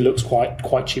and clearly looks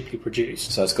quite cheaply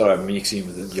produced. So it's got to mix in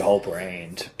with your whole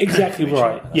brand. Exactly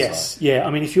right. Yes. Right. Yeah.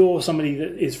 I mean, if you're somebody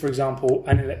that is, for example,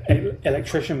 an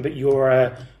electrician, but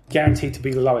you're guaranteed to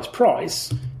be the lowest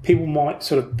price, people might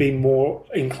sort of be more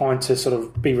inclined to sort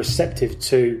of be receptive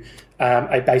to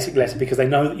a basic letter because they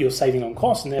know that you're saving on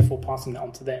costs and therefore passing that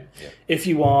on to them. Yeah. If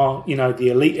you are, the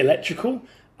elite electrical,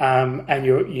 and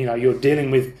you're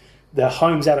dealing with the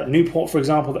homes out at Newport, for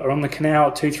example, that are on the canal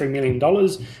at $2-3 million,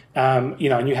 and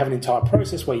you have an entire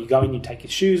process where you go in, you take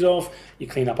your shoes off, you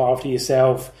clean up after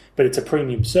yourself, but it's a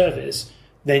premium service,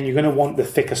 then you're going to want the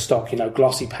thicker stock,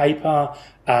 glossy paper,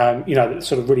 that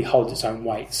sort of really holds its own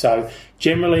weight. So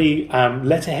generally,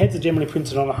 letterheads are generally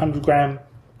printed on 100 gram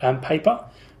paper.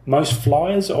 Most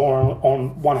flyers are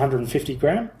on 150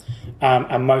 gram,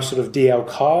 and most sort of DL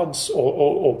cards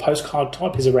or postcard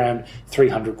type is around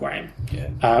 300 gram.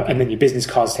 Yeah. And then your business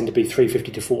cards tend to be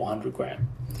 350 to 400 gram.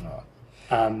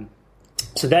 Oh.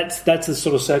 So that's the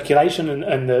sort of circulation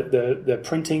and the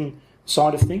printing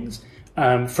side of things.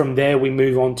 From there, we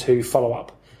move on to follow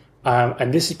up,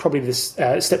 and this is probably this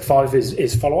step 5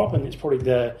 is follow up, and it's probably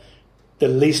the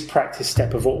least practiced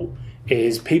step of all.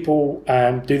 Is people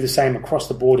do the same across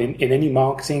the board in any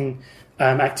marketing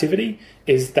activity,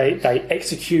 is they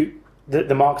execute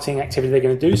the marketing activity they're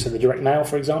going to do, so the direct mail,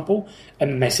 for example,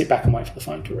 and then they sit back and wait for the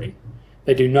phone to ring.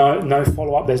 They do no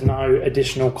follow-up, there's no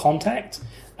additional contact,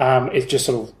 it's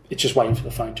just waiting for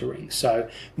the phone to ring. So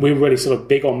we're really sort of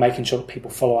big on making sure that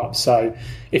people follow up. So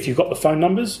if you've got the phone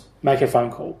numbers, make a phone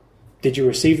call. did you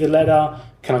receive the letter?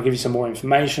 Can I give you some more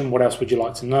information? What else would you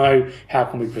like to know? How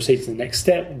can we proceed to the next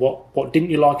step? What didn't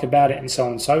you like about it? And so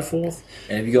on and so forth.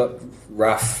 And have you got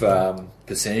rough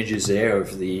percentages there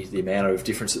of the amount of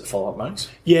difference that the follow-up makes?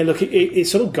 Yeah, look, it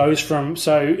sort of goes from,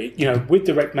 with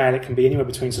direct mail, it can be anywhere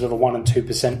between sort of a 1% and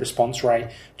 2% response rate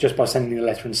just by sending the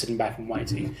letter and sitting back and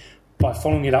waiting. By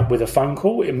following it up with a phone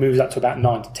call, it moves up to about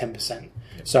 9 to 10%.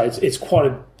 So it's quite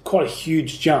a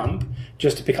huge jump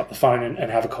just to pick up the phone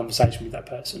and have a conversation with that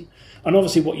person. And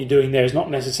obviously what you're doing there is not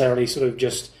necessarily sort of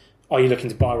just, are you looking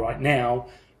to buy right now?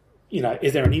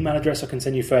 Is there an email address I can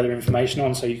send you further information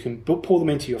on so you can pull them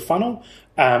into your funnel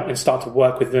and start to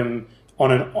work with them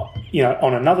on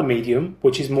another medium,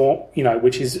 which is more,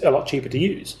 which is a lot cheaper to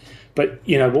use. But,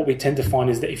 what we tend to find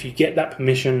is that if you get that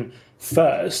permission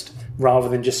first, rather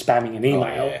than just spamming an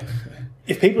email,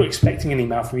 if people are expecting an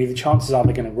email from you, the chances are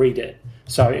they're going to read it.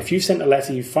 So if you sent a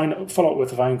letter, you follow up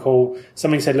with a phone call,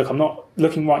 somebody said, look, I'm not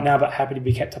looking right now, but happy to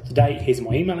be kept up to date. Here's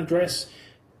my email address.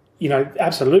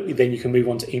 Absolutely, then you can move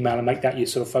on to email and make that your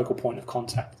sort of focal point of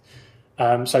contact.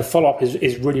 So follow-up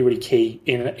is really, really key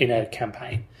in a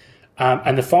campaign.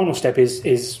 And the final step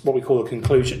is what we call a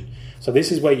conclusion. So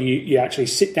this is where you actually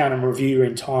sit down and review your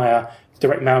entire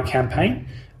direct mail campaign,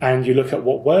 and you look at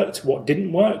what worked, what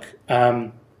didn't work,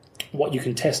 what you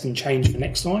can test and change for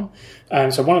next time.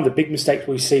 So one of the big mistakes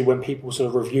we see when people sort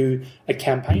of review a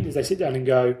campaign is they sit down and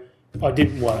go, it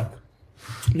didn't work.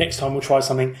 Next time we'll try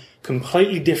something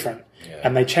completely different. Yeah.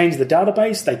 And they change the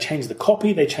database, they change the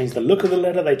copy, they change the look of the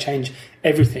letter, they change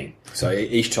everything. So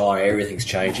each time everything's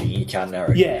changing, you can't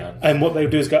narrow it down. Yeah, and what they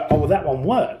do is go, that one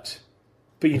worked.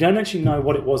 But you don't actually know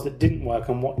what it was that didn't work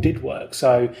and what did work.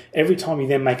 So every time you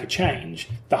then make a change,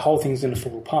 the whole thing's going to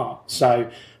fall apart. So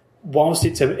whilst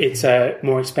it's a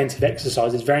more expensive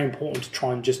exercise, it's very important to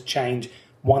try and just change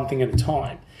one thing at a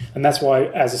time. And that's why,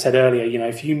 as I said earlier,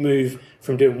 if you move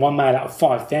from doing one mail out of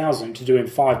 5,000 to doing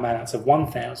 5 mail outs of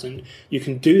 1,000, you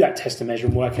can do that test and measure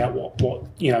and work out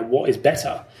what is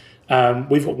better.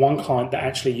 We've got one client that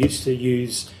actually used to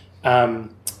use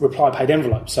reply paid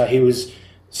envelopes. So he was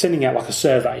sending out like a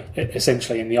survey,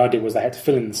 essentially, and the idea was they had to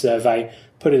fill in the survey,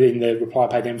 put it in the reply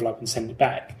paid envelope and send it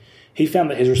back. He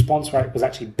found that his response rate was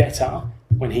actually better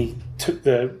when he took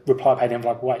the reply paid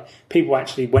envelope away. People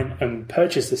actually went and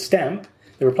purchased the stamp.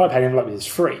 The reply paid envelope is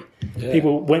free. Yeah.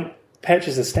 People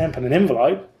purchased a stamp and an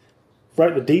envelope,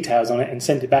 wrote the details on it and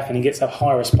sent it back, and he gets a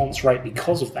higher response rate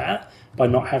because of that, by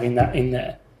not having that in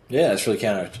there. Yeah, that's really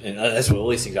that's what all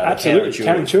these things are. Absolutely,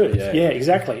 counterintuitive. Yeah,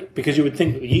 exactly. Because you would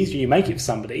think that the easier you make it for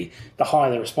somebody, the higher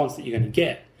the response that you're going to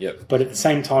get. Yep. But at the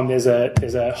same time, there's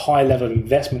a high level of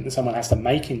investment that someone has to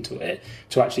make into it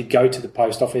to actually go to the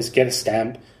post office, get a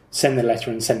stamp, send the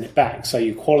letter and send it back. So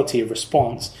your quality of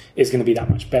response is going to be that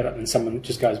much better than someone that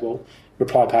just goes,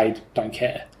 reply paid, don't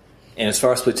care. And as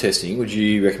far as split testing, would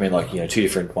you recommend 2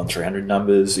 different 1-300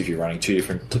 numbers if you're running 2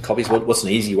 different copies? What's an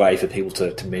easy way for people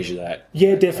to measure that?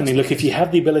 Yeah, definitely. Look, if you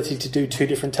have the ability to do 2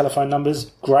 different telephone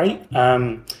numbers, great.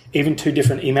 Even 2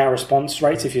 different email response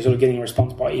rates, if you're sort of getting a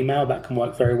response by email, that can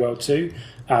work very well too.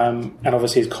 And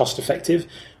obviously is cost effective.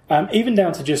 Even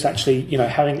down to just actually,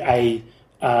 having a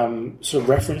sort of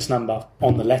reference number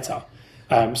on the letter.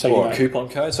 A coupon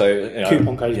code. So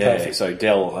coupon code is perfect. So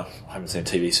Dell, I haven't seen a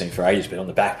TV scene for ages, but on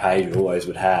the back page we always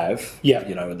would have,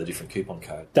 the different coupon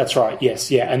code. That's right. Yes,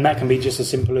 yeah, and that can be just as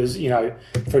simple as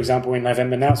for example, in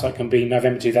November now, so it can be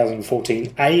November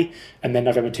 2014 A and then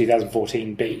November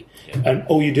 2014 B, and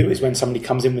all you do is when somebody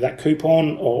comes in with that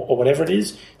coupon or whatever it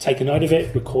is, take a note of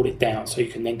it, record it down, so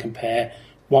you can then compare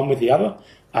one with the other.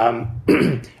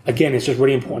 Again, it's just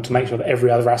really important to make sure that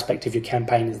every other aspect of your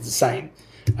campaign is the same.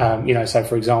 So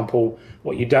for example,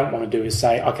 what you don't want to do is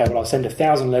say, okay, well, I'll send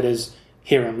 1,000 letters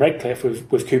here in Redcliffe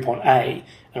with coupon A,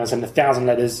 and I'll send 1,000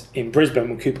 letters in Brisbane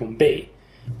with coupon B,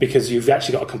 because you've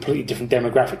actually got a completely different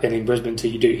demographic than in Brisbane to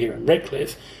you do here in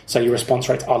Redcliffe, so your response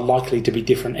rates are likely to be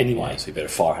different anyway. So you better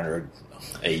 500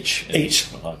 each.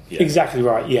 Exactly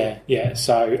right, yeah.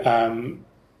 So,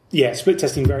 split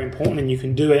testing very important, and you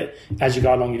can do it as you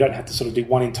go along. You don't have to sort of do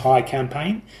one entire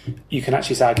campaign. You can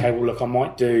actually say, okay, well, look, I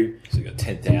might do... So you've got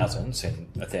 10,000, send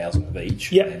 1,000 of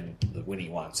each, and the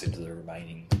winning one send to the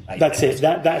remaining 8,000. That's it.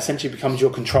 That essentially becomes your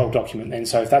control document then.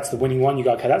 So if that's the winning one, you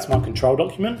go, okay, that's my control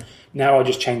document. Now I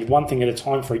just change one thing at a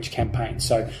time for each campaign.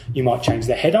 So you might change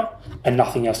the header and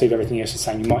nothing else, leave everything else the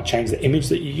same. You might change the image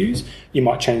that you use. You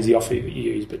might change the offer that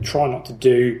you use, but try not to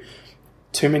do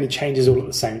too many changes all at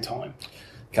the same time.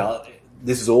 Carl,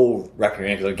 this is all wrapping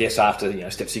around, because I guess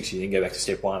after step 6 you then go back to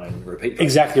step 1 and repeat.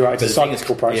 Exactly right. It's a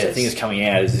cyclical process. Yeah, the thing that's coming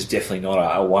out is definitely not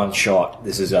a one shot.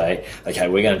 This is we're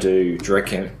going to do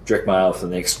direct mail for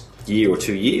the next year or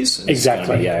 2 years. And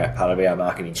Exactly. It's going to be part of our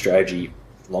marketing strategy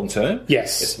long term.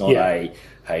 Yes. It's not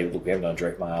hey, look, we haven't done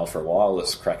direct mail for a while,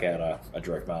 let's crack out a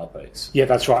direct mail piece. Yeah,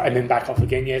 that's right, and then back off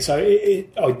again. Yeah, so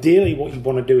ideally what you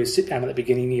want to do is sit down at the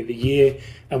beginning of the year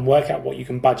and work out what you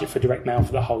can budget for direct mail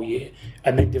for the whole year,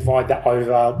 and then divide that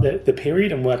over the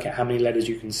period and work out how many letters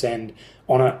you can send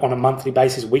on a monthly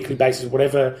basis, weekly basis,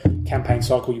 whatever campaign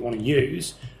cycle you want to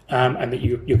use, and that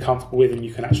you're comfortable with and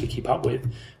you can actually keep up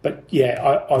with. But yeah,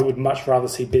 I would much rather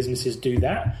see businesses do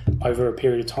that over a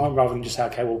period of time rather than just say,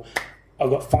 okay, well, I've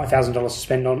got $5,000 to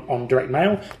spend on direct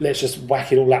mail. Let's just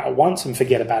whack it all out at once and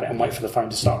forget about it and wait for the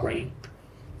phone to start ringing.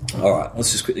 All right,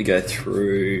 let's just quickly go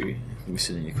through. Let me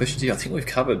see any questions here. I think we've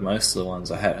covered most of the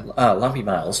ones I had. Lumpy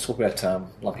mail. Let's talk about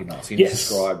lumpy mail. So you can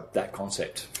describe that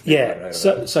concept. Yeah.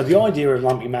 So the idea of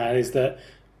lumpy mail is that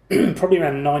probably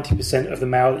around 90% of the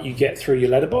mail that you get through your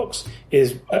letterbox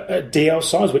is a DL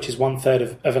size, which is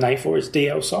 1/3 of an A4. It's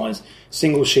DL size,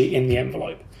 single sheet in the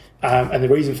envelope. And the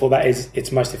reason for that is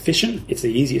it's most efficient, it's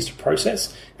the easiest to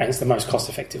process, and it's the most cost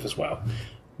effective as well.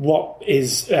 What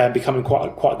is becoming quite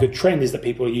a good trend is that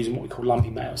people are using what we call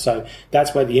lumpy mail. So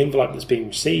that's where the envelope that's being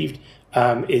received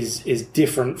is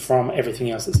different from everything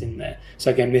else that's in there.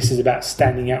 So again, this is about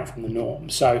standing out from the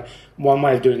norm. So one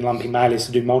way of doing lumpy mail is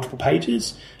to do multiple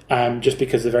pages, just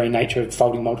because the very nature of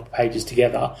folding multiple pages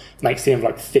together makes the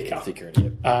envelope thicker.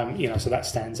 So that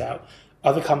stands out.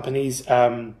 Other companies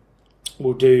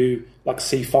will do like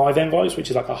C5 envelopes, which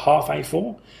is like a half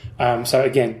A4. So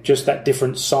again, just that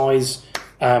different size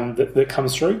that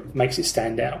comes through makes it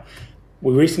stand out.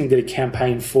 We recently did a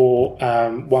campaign for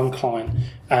one client,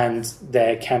 and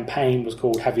their campaign was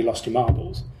called "Have You Lost Your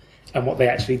Marbles?" And what they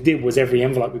actually did was every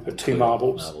envelope we put two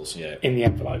marbles in the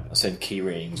envelope. I said key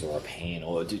rings or a pen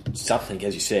or something,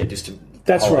 as you said, just to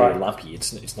that's hold right. it lumpy.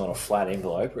 It's not a flat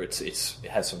envelope, or it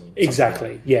has some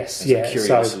yes,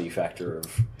 curiosity factor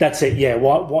of that's it. Yeah,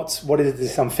 what is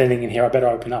this I'm feeling in here? I better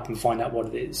open up and find out what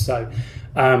it is. So.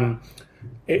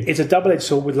 It's a double-edged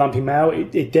sword with lumpy mail.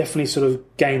 It definitely sort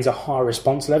of gains a higher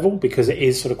response level because it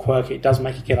is sort of quirky. It does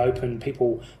make it get open.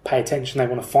 People pay attention. They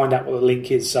want to find out what the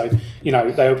link is. So, they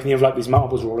open the envelope, these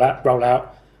marbles roll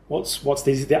out. What's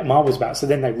these marbles about? So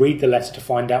then they read the letter to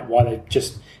find out why they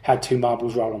just had two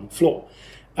marbles roll on the floor.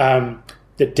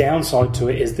 The downside to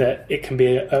it is that it can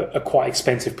be a quite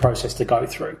expensive process to go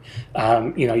through.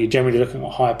 You're generally looking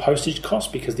at higher postage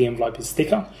costs because the envelope is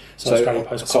thicker. So Australia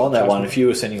Post. So on that one, if you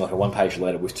were sending like a one-page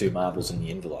letter with two marbles in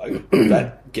the envelope, would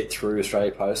that get through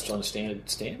Australia Post on a standard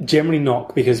stamp? Generally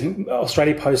not, because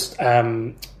Australia Post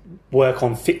work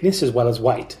on thickness as well as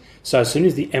weight. So as soon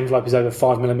as the envelope is over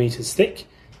 5mm thick,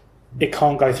 it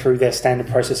can't go through their standard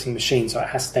processing machine, so it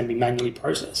has to then be manually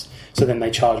processed. So then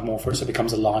they charge more for it, so it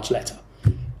becomes a large letter.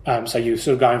 So you're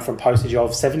sort of going from postage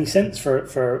of 70 cents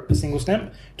for a single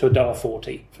stamp to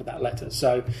 $1.40 for that letter.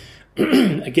 So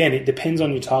again, it depends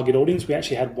on your target audience. We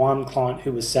actually had one client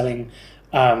who was selling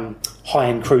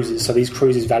high-end cruises. So these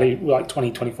cruises value like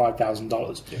 $20,000,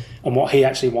 $25,000. Yeah. And what he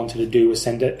actually wanted to do was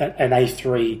send an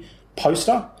A3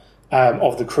 poster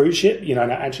of the cruise ship, and it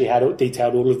actually had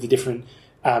detailed all of the different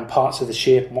parts of the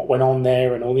ship and what went on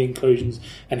there and all the inclusions,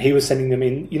 and he was sending them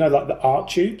in, like the art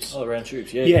tubes. Oh, the round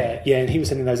tubes, yeah, and he was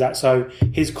sending those out. So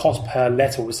his cost per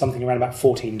letter was something around about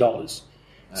 $14.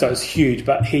 So it's huge,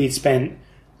 but he'd spent,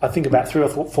 I think, about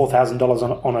 $3,000 or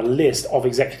 $4,000 on a list of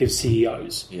executive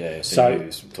CEOs. Yeah, so he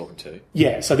was talking to.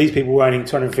 Yeah, so these people were earning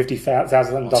 $250,000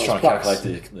 I was trying to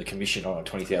calculate the commission on a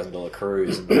 $20,000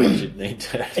 cruise and what you'd need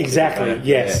to. Exactly.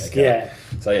 Yes. Yeah.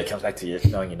 So it comes back to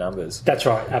knowing your numbers. That's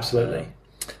right. Absolutely.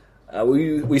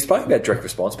 We spoke about direct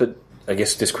response, but I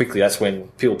guess just quickly, that's when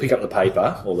people pick up the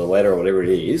paper or the letter or whatever it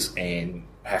is and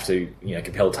have to,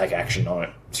 compelled to take action on it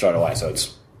straight away. So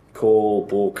it's call,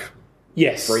 book,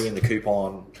 bring in the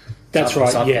coupon. That's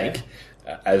right. Yeah.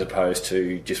 As opposed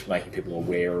to just making people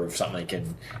aware of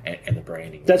something and the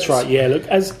branding. That's right. Yeah. Look,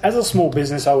 as a small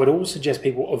business, I would always suggest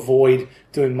people avoid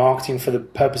doing marketing for the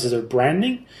purposes of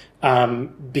branding,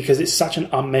 because it's such an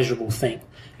unmeasurable thing.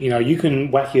 You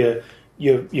can whack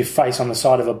your face on the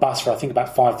side of a bus for I think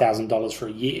about $5,000 for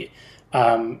a year,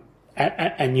 and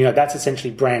that's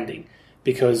essentially branding,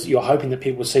 because you're hoping that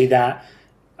people see that,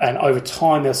 and over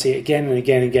time they'll see it again and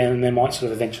again and again, and they might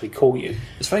sort of eventually call you.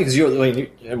 It's funny because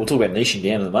we'll talk about niching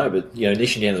down in the moment, but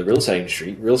niching down to the real estate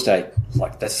industry,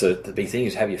 that's the big thing,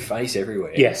 is have your face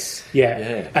everywhere. Yes,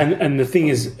 yeah. And the thing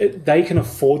is, they can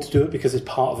afford to do it because it's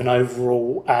part of an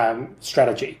overall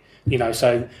strategy.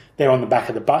 So they're on the back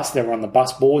of the bus, they're on the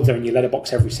bus boards, they're in your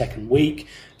letterbox every second week.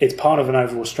 It's part of an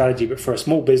overall strategy, but for a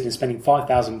small business, spending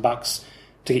 $5,000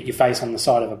 to get your face on the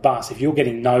side of a bus, if you're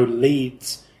getting no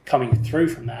leads coming through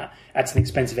from that, that's an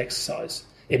expensive exercise.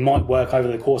 it might work over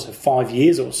the course of 5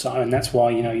 years or so, and that's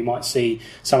why, you know, you might see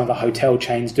some of the hotel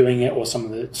chains doing it or some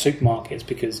of the supermarkets,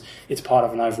 because it's part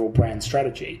of an overall brand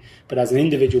strategy. But as an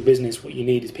individual business, what you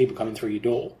need is people coming through your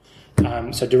door.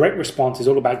 So direct response is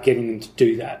all about getting them to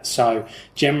do that. So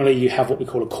generally you have what we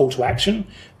call a call to action,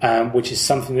 which is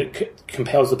something that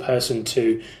compels the person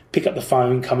to pick up the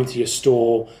phone, come into your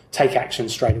store, take action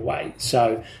straight away.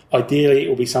 So ideally it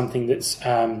will be something that's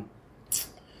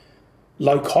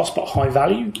low cost but high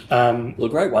value. Well, the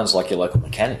great ones like your local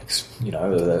mechanics, you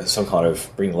know, some kind of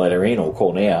bring the letter in or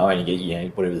call now and you get, you know,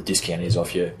 whatever the discount is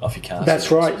off your car.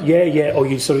 That's right. Yeah. Or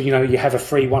you sort of, you know, you have a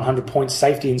free 100-point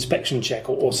safety inspection check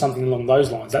or something along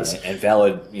those lines. That's and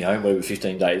valid, you know, whatever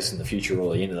 15 days in the future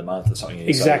or the end of the month or something.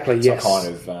 Exactly. So yes.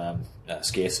 Some kind of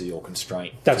scarcity or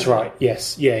constraint. That's right.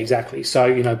 Yes. Yeah. Exactly. So,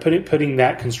 you know, putting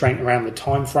that constraint around the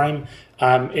time frame,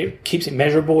 it keeps it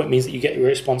measurable. It means that you get your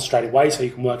response straight away, so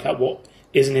you can work out what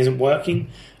is and isn't working.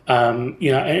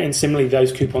 You know, and similarly,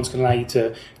 those coupons can allow you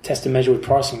to test and measure with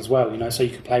pricing as well. You know, so you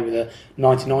could play with a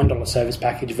 $99 service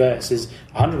package versus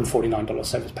 $149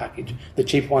 service package. The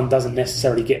cheaper one doesn't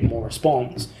necessarily get more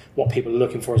response. What people are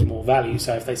looking for is more value.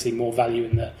 So if they see more value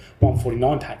in the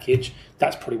 $149 package,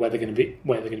 that's probably where they're going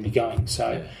to be going.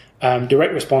 So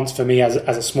direct response for me as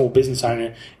a small business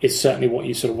owner is certainly what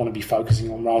you sort of want to be focusing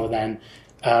on, rather than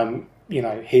you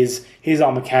know, here's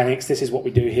our mechanics, this is what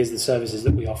we do, here's the services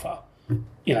that we offer.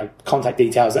 You know, contact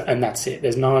details, and that's it.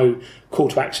 There's no call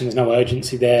to action, there's no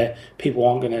urgency there. People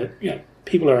aren't going to, you know,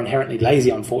 people are inherently lazy,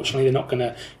 unfortunately. They're not going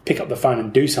to pick up the phone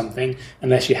and do something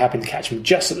unless you happen to catch them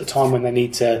just at the time when they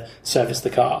need to service the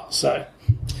car. So,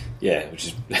 yeah, which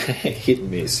is hit and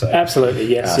miss. So. Absolutely,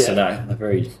 yes. Yeah. So no, I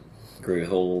very agree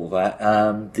with all of that.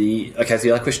 So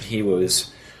the other question here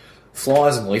was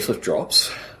flyers and leaflet drops.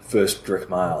 First direct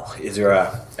mail. Is there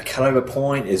a cutover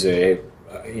point? Is there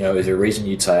a reason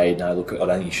you'd say, no, look, I don't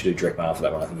think you should do direct mail for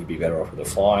that one. I think you'd be better off with a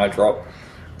flyer drop.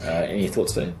 Any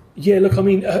thoughts there? Yeah, look, I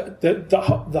mean,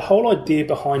 the whole idea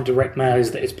behind direct mail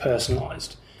is that it's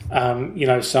personalised. You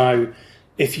know, so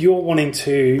if you're wanting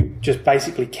to just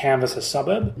basically canvass a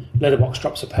suburb, letterbox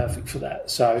drops are perfect for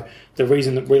that. So the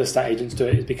reason that real estate agents do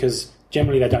it is because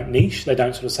generally they don't niche. They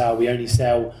don't sort of say, oh, we only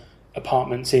sell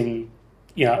apartments in,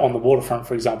 you know, on the waterfront,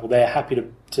 for example. They're happy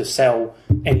to sell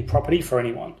any property for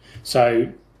anyone. So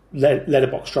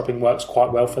letterbox dropping works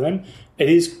quite well for them. It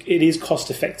is cost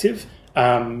effective.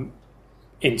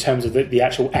 In terms of the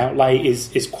actual outlay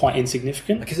is quite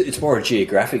insignificant. Because it's more a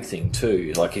geographic thing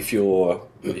too. Like if you're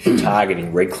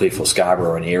targeting Redcliffe or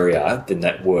Scarborough, an area, then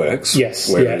that works. Yes.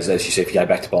 Whereas, as you said, if you go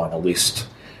back to buying a list,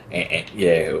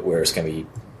 where it's going to be,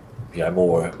 you know,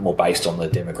 more based on the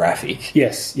demographic.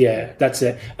 Yes, yeah, that's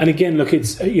it. And again, look,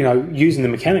 it's, you know, using the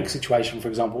mechanic situation, for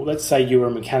example. Let's say you were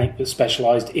a mechanic that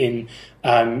specialised in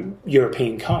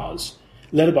European cars.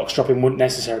 Letterbox dropping wouldn't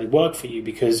necessarily work for you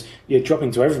because you're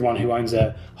dropping to everyone who owns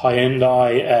a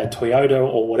Hyundai, a Toyota,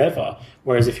 or whatever.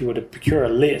 Whereas if you were to procure a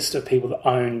list of people that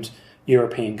owned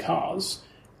European cars,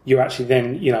 you're actually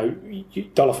then, you know,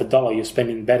 dollar for dollar, you're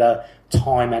spending better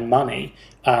time and money.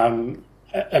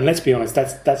 And let's be honest,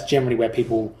 that's generally where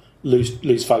people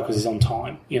lose focus, is on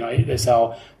time. You know, they say,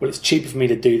 oh, well, it's cheaper for me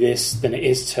to do this than it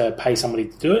is to pay somebody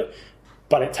to do it,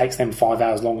 but it takes them 5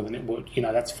 hours longer than it would. You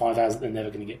know, that's 5 hours that they're never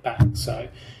going to get back. So,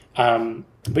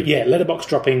 but yeah, letterbox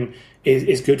dropping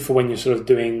is good for when you're sort of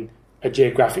doing a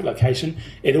geographic location.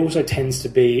 It also tends to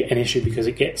be an issue because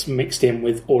it gets mixed in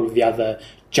with all of the other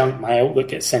junk mail that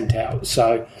gets sent out.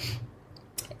 So,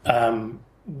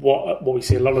 what we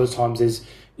see a lot of the times is,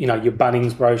 you know, your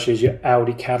Bunnings brochures, your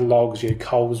Aldi catalogues, your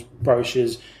Coles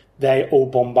brochures, they all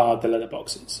bombard the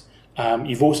letterboxes.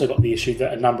 You've also got the issue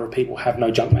that a number of people have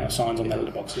no junk mail signs on their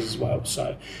letterboxes as well.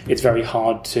 So it's very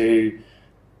hard to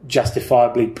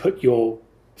justifiably put your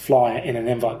flyer in an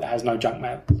envelope that has no junk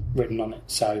mail written on it.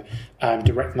 So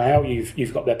direct mail,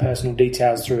 you've got their personal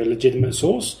details through a legitimate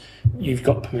source. You've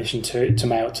got permission to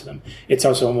mail it to them. It's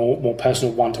also a more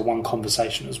personal one-to-one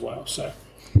conversation as well. So.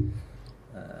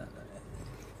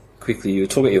 Quickly, you were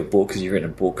talking about your book, because you've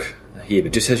written a book here,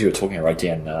 but just as you were talking, I wrote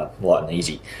down Light and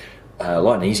Easy.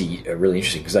 Light and Easy are really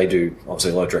interesting because they do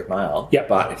obviously a lot of direct mail, yep.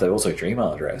 But if they've also got your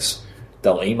email address,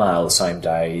 they'll email the same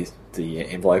day the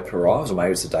envelope arrives, or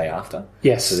maybe it's the day after.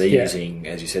 Yes. So they're using,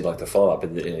 as you said, like the follow-up,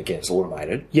 and again, it's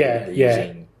automated. Yeah,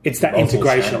 using it's that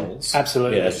integration. Channels.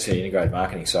 Absolutely. Yeah, as you said, integrated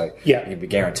marketing. So yeah. you can be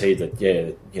guaranteed that,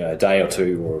 you know, a day or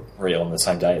two or really on the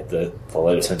same day the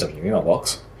letter turns up in your email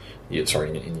box, in your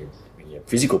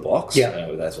physical box,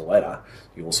 as a letter,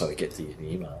 you also get the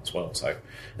email as well. So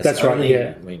that's right.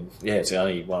 Yeah, I mean, it's the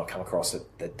only one I've come across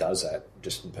that does that,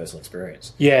 just in personal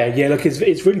experience. Yeah. Look,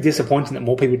 it's really disappointing that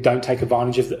more people don't take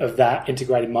advantage of that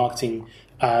integrated marketing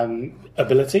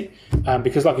ability,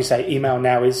 because, like you say, email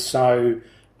now is so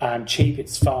cheap,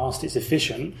 it's fast, it's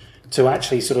efficient. To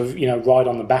actually sort of, ride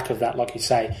on the back of that, like you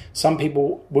say, some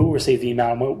people will receive the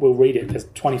email and will read it. There's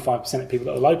 25% of people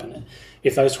that will open it.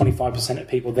 If those 25% of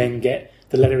people then get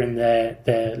the letter in their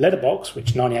letterbox,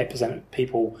 which 98% of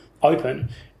people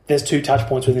open, there's 2 touch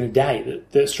points within a day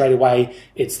that straight away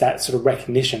it's that sort of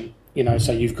recognition.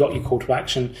 So you've got your call to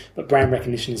action, but brand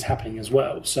recognition is happening as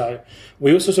well. So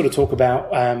we also sort of talk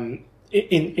about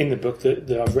in the book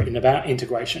that I've written about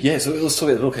integration. Yeah, so let's talk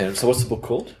about the book then. So what's the book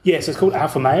called? Yeah, so it's called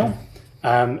Alpha Mail.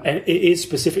 And it is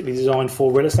specifically designed for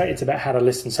real estate. It's about how to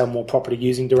list and sell more property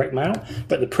using direct mail.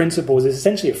 But the principles is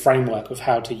essentially a framework of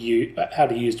how to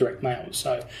use direct mail.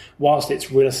 So whilst it's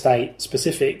real estate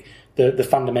specific, the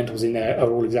fundamentals in there are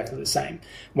all exactly the same.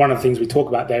 One of the things we talk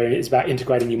about there is about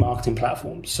integrating your marketing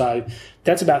platforms. So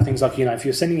that's about things like, if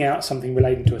you're sending out something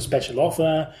relating to a special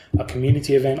offer, a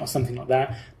community event or something like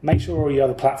that, make sure all your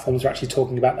other platforms are actually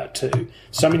talking about that too.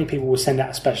 So many people will send out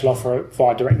a special offer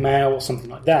via direct mail or something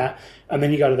like that, and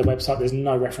then you go to the website, there's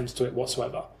no reference to it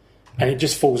whatsoever. And it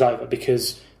just falls over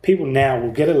because people now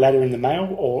will get a letter in the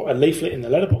mail or a leaflet in the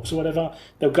letterbox or whatever.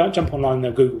 They'll go jump online and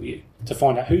they'll Google you to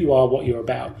find out who you are, what you're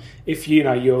about. If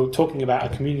you're talking about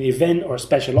a community event or a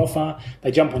special offer,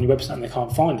 they jump on your website and they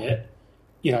can't find it.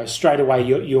 Straight away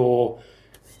your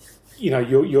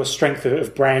strength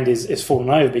of brand is falling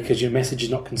over because your message is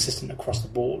not consistent across the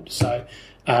board. So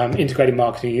integrated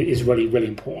marketing is really, really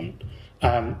important.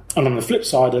 And on the flip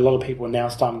side, a lot of people are now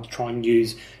starting to try and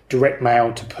use direct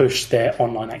mail to push their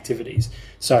online activities.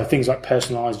 So things like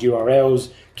personalized URLs,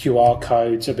 QR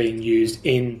codes are being used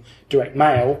in direct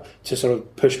mail to sort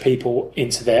of push people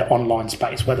into their online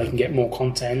space where they can get more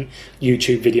content,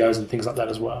 YouTube videos and things like that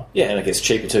as well. Yeah, and it gets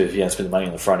cheaper too if you don't spend the money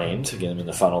on the front end to get them in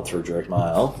the funnel through direct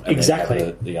mail. And exactly. Then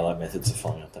have the other methods of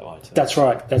following up that way too. That's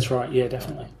right. Yeah,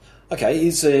 definitely.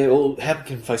 Okay, how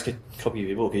can folks get a copy of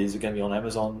your book? Is it going to be on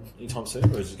Amazon anytime soon?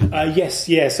 Or is it going to be... Yes,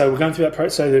 yeah. So we're going through that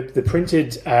process. So the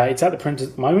printed, it's at the printers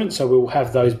at the moment. So we'll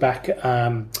have those back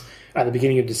at the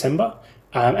beginning of December.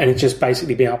 And it's just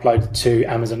basically being uploaded to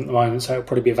Amazon at the moment. So it'll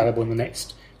probably be available in the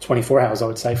next 24 hours, I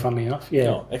would say, funnily enough. Yeah.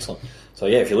 Oh, excellent. So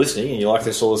yeah, if you're listening and you like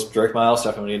all this direct mail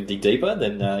stuff and we're going to dig deeper,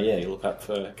 then you look up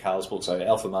for Carl's book. So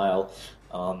Alpha Mail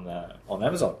on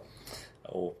Amazon.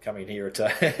 Or come in here at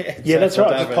yeah, that's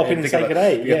right. Just pop in and say good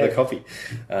day. Yeah, the coffee.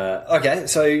 Okay,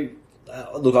 so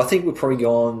look, I think we're probably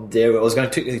gone there. I was going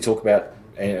to technically talk about,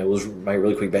 and it was maybe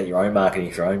really quick about your own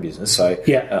marketing for your own business. So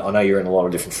yeah, I know you're in a lot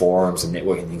of different forums and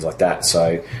networking things like that.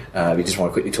 So we just want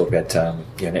to quickly talk about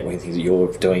networking things that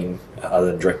you're doing other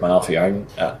than direct mail for your own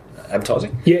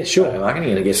advertising. Yeah, sure. Marketing,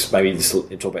 and I guess maybe just talk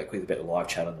about quickly about the live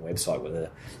chat on the website, whether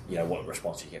what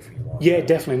response you get from your live. Yeah,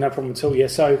 definitely, no problem at all. Yeah,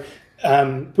 so.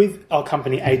 With our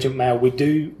company Agent Mail,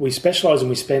 we specialise and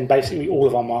we spend basically all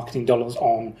of our marketing dollars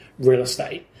on real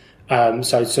estate. So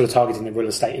sort of targeting the real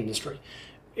estate industry.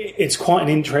 It's quite an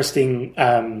interesting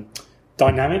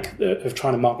dynamic of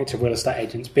trying to market to real estate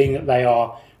agents, being that they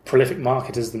are prolific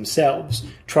marketers themselves.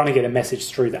 Trying to get a message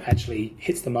through that actually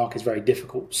hits the mark is very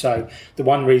difficult. So the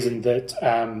one reason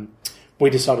that we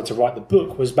decided to write the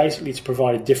book was basically to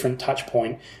provide a different touch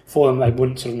point for them they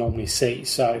wouldn't sort of normally see.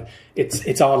 So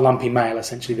it's our lumpy mail,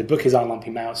 essentially. The book is our lumpy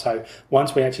mail. So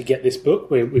once we actually get this book,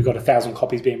 we've got 1,000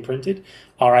 copies being printed.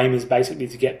 Our aim is basically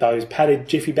to get those padded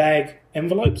Jiffy bag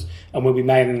envelopes, and we'll be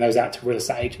mailing those out to real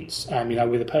estate agents,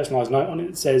 with a personalised note on it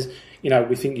that says,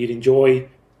 we think you'd enjoy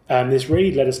this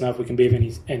read, let us know if we can be of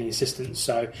any assistance.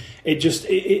 So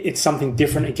it's something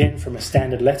different again from a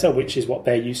standard letter, which is what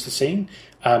they're used to seeing.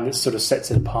 That sort of sets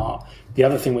it apart. The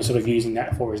other thing we're sort of using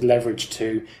that for is leverage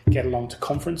to get along to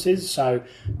conferences. So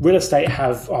real estate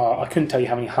have, I couldn't tell you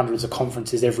how many hundreds of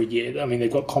conferences every year. I mean,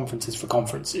 they've got conferences for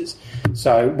conferences.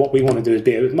 So what we want to do is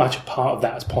be as much a part of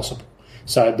that as possible.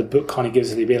 So the book kind of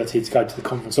gives us the ability to go to the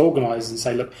conference organisers and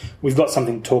say, look, we've got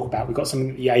something to talk about. We've got something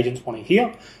that the agents want to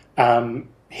hear.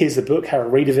 Here's the book, have a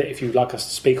read of it. If you'd like us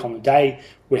to speak on the day,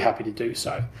 we're happy to do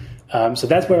so. So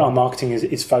that's where our marketing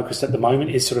is focused at the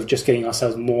moment, is sort of just getting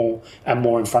ourselves more and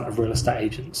more in front of real estate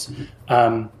agents.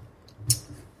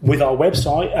 With our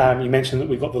website, you mentioned that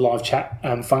we've got the live chat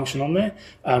function on there,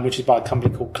 which is by a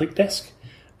company called ClickDesk.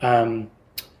 And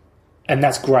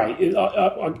that's great.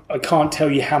 I can't tell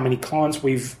you how many clients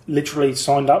we've literally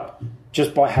signed up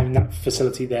just by having that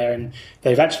facility there. And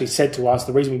they've actually said to us,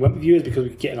 the reason we went with you is because we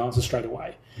could get an answer straight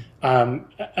away.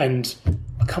 And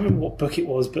I can't remember what book it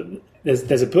was, but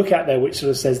there's a book out there which sort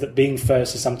of says that being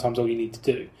first is sometimes all you need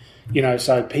to do.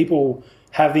 So people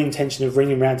have the intention of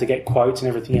ringing around to get quotes and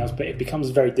everything else, but it becomes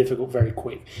very difficult very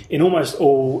quick in almost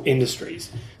all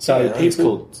industries. So I think it's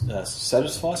called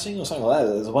satisficing or something like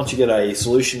that. Once you get a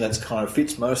solution that kind of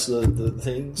fits most of the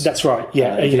things. That's right.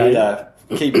 Yeah, you know,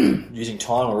 keep using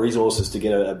time or resources to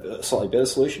get a slightly better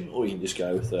solution, or you can just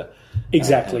go with the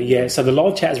exactly. Yeah. So the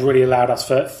live chat has really allowed us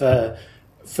for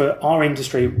our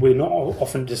industry. We're not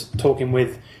often just talking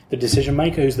with the decision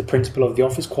maker, who's the principal of the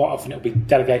office. Quite often it'll be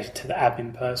delegated to the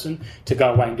admin person to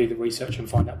go away and do the research and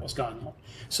find out what's going on.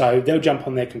 So they'll jump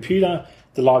on their computer,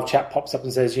 the live chat pops up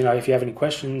and says, you know, if you have any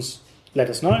questions, let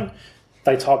us know.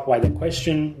 They type away their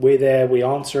question, we're there, we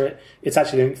answer it. It's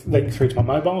actually linked through to my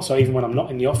mobile, so even when I'm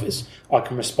not in the office, I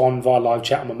can respond via live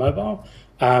chat on my mobile.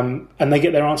 And they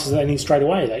get their answers that they need straight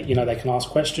away. They can ask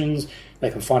questions, they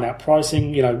can find out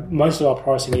pricing. You know, most of our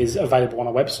pricing is available on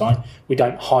our website. We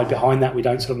don't hide behind that. We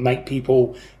don't sort of make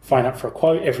people sign up for a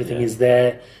quote. Everything is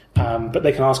there. But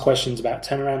they can ask questions about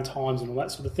turnaround times and all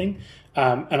that sort of thing.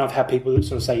 And I've had people that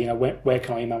sort of say, you know, where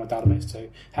can I email my database to?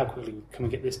 How quickly can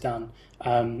we get this done?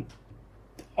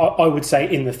 I would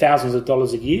say in the thousands of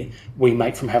dollars a year we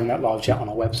make from having that live chat on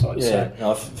our website. Yeah,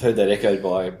 so, I've heard that echoed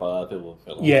by other people.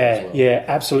 Yeah,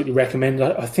 absolutely recommend.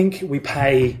 I think we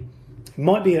pay.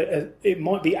 It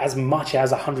might be as much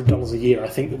as $100 a year. I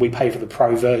think that we pay for the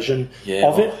pro version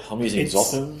of it. I'm using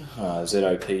Zopim,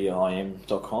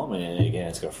 ZOPIM.com, and again,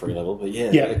 it's got a free level. But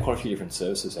there are quite a few different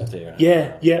services out there.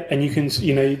 Yeah, and you can,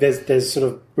 you know, there's sort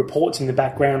of reports in the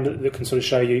background that can sort of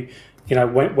show you, you know,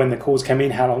 when the calls came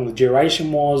in, how long the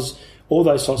duration was, all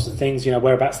those sorts of things. You know,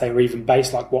 whereabouts they were even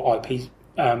based, like what IP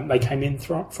they came in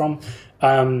from.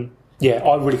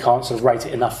 I really can't sort of rate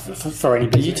it enough for any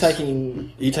business. Are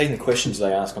you taking the questions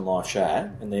they ask on live chat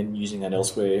and then using that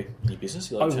elsewhere in your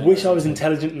business? I wish I was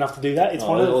intelligent enough to do that. It's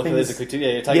one of the things.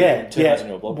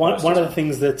 One of the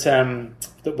things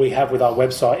that we have with our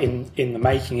website in the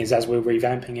making is, as we're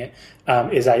revamping it,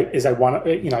 is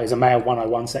a mail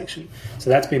 101 section.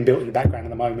 So that's been built in the background at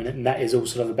the moment, and that is all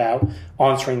sort of about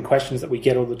answering questions that we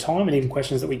get all the time, and even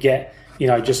questions that we get, you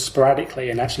know, just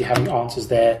sporadically, and actually having answers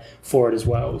there for it as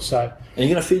well. So, are you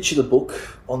going to feature the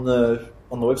book on the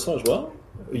website as well?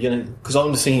 Because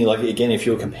I'm just thinking, like, again, if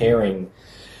you're comparing,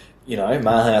 you know,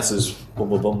 Mailhouse's boom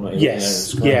boom boom,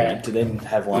 to then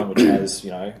have one which has,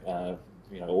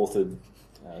 authored.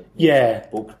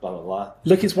 Book, blah blah blah.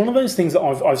 Look, it's one of those things that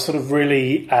I've sort of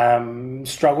really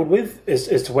struggled with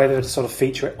as to whether to sort of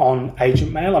feature it on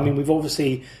Agent Mail. I mean, we've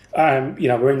obviously,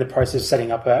 we're in the process of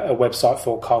setting up a website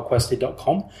for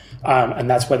carlquested.com, and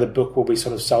that's where the book will be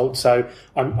sort of sold. So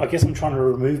I guess I'm trying to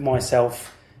remove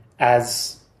myself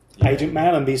as Agent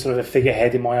Mail and be sort of a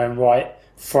figurehead in my own right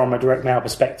from a direct mail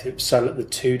perspective, so that the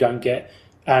two don't get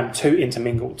too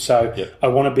intermingled. So I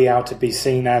want to be able to be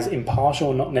seen as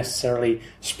impartial, not necessarily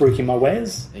spruiking my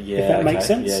wares, if that makes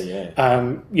sense.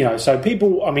 So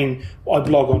people, I mean, I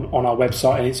blog on our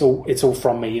website, and it's all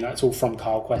from me, you know, it's all from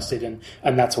Carl Quested, and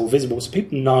that's all visible. So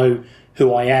people know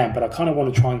who I am, but I kind of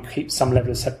want to try and keep some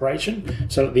level of separation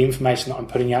so that the information that I'm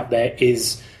putting out there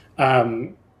is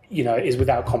is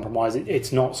without compromise.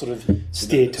 It's not sort of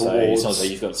steered towards. It's not that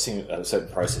you've got a certain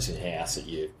process in house that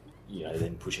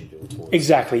then pushing people towards.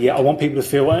 Exactly, yeah. I want people to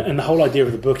feel, and the whole idea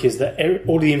of the book is that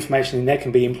all the information in there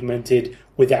can be implemented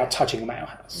without touching the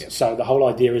Mailhouse. Yep. So the whole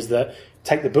idea is that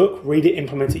take the book, read it,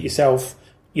 implement it yourself,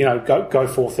 you know, go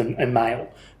forth and mail.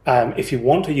 If you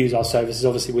want to use our services,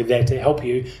 obviously we're there to help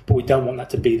you, but we don't want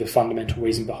that to be the fundamental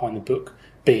reason behind the book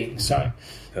being. So,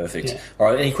 perfect. Yeah. All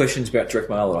right, any questions about direct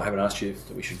mail that I haven't asked you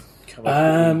that we should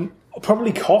cover?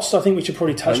 Probably cost. I think we should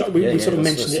probably touch on. We sort of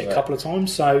mentioned it a couple of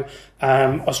times. So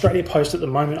Australia Post at the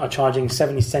moment are charging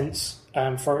 70 cents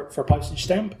for a postage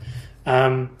stamp.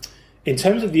 In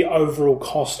terms of the overall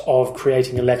cost of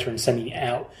creating a letter and sending it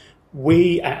out,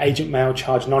 we at Agent Mail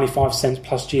charge 95 cents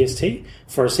plus GST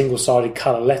for a single-sided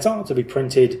colour letter to be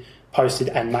printed, posted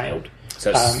and mailed.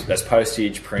 So that's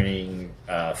postage, printing,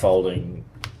 folding,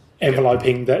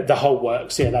 enveloping, the whole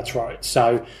works. Yeah, that's right.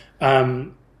 So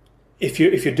if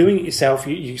you're doing it yourself,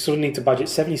 you sort of need to budget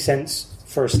 70 cents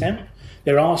for a stamp.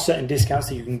 There are certain discounts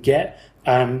that you can get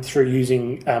through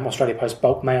using Australia Post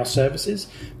bulk mail services,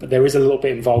 but there is a little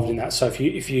bit involved in that. So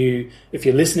if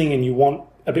you're listening and you want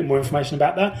a bit more information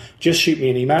about that, just shoot me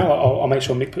an email. I'll make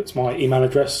sure Mick puts my email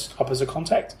address up as a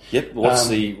contact. Yep. What is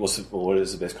the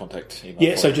best contact email?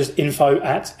 Yeah. So just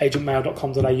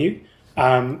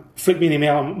info@agentmail.com.au. Flick me an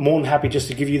email. I'm more than happy just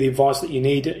to give you the advice that you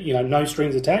need. You know, no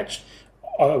strings attached.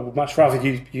 I would much rather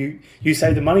you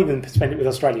save the money than spend it with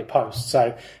Australia Post.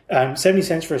 So 70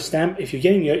 cents for a stamp. If you're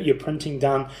getting your printing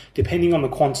done, depending on the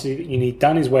quantity that you need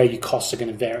done is where your costs are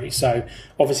going to vary. So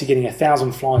obviously getting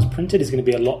 1,000 flyers printed is going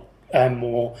to be a lot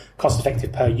more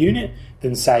cost-effective per unit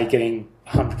than, say, getting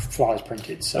 100 flyers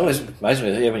printed. So amazing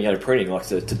when you go to printing, like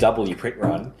to double your print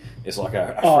run is like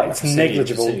it's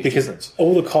negligible because difference.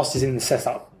 All the cost is in the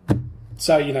setup.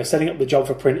 So, setting up the job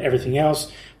for print, everything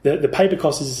else, the paper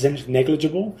cost is essentially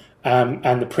negligible,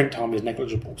 and the print time is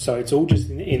negligible. So it's all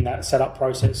just in that setup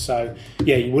process. So,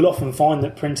 yeah, you will often find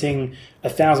that printing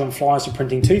 1,000 flyers to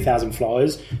printing 2,000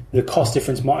 flyers, the cost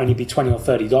difference might only be $20 or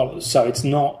 $30. So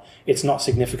it's not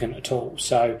significant at all.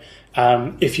 So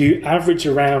if you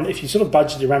sort of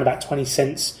budget around about 20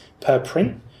 cents per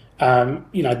print,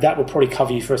 that will probably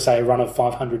cover you for, say, a run of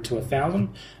 500 to 1,000,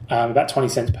 about 20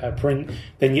 cents per print.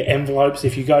 Then your envelopes,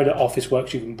 if you go to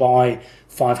Officeworks, you can buy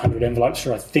 500 envelopes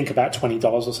for, I think, about $20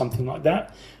 or something like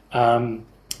that. And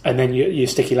then your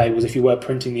sticky labels, if you were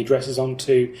printing the addresses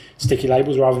onto sticky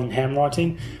labels rather than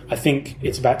handwriting, I think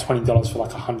it's about $20 for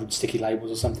like 100 sticky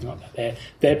labels or something like that.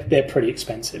 They're pretty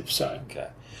expensive. So okay.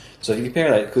 So if you compare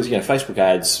that, because Facebook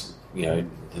ads,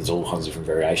 there's all kinds of different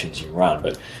variations you can run,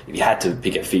 but if you had to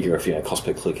pick a figure of cost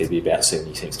per click, it'd be about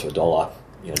 70 cents to $1,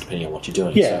 depending on what you're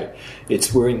doing. Yeah.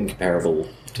 So we're in comparable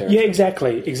territory. Yeah,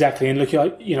 exactly. And look,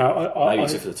 maybe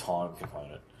except for the time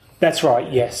component. That's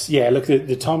right. Yes. Yeah. Look,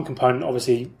 the time component,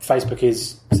 obviously, Facebook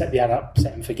is set the ad up,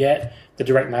 set and forget. The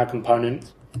direct mail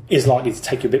component is likely to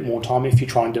take you a bit more time if you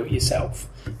try and do it yourself.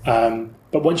 But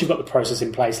once you've got the process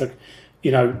in place, look,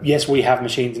 yes, we have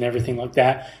machines and everything like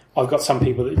that. I've got some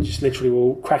people that just literally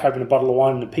will crack open a bottle of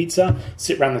wine and a pizza,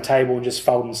 sit around the table and just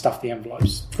fold and stuff the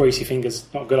envelopes. Greasy fingers,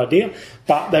 not a good idea,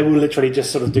 but they will literally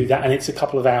just sort of do that, and it's a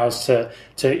couple of hours to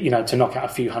knock out a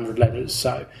few hundred letters.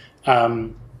 So,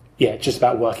 just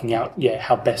about working out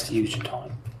how best to use your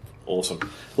time. Awesome.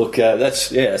 Look,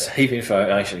 that's a heap of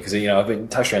information because I've been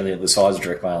touched around the size of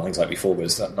direct mail and things like before, but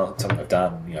it's not something I've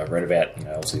done. Read about.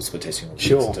 Obviously split testing. All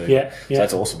sure. So Yeah.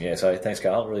 that's awesome. Yeah. So thanks,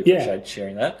 Carl. Really appreciate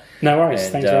sharing that. No worries.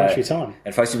 Thanks very much for your time.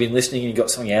 And folks, if you've been listening and you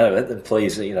got something out of it, then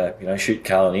please shoot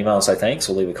Carl an email and say thanks,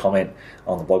 or leave a comment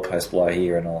on the blog post below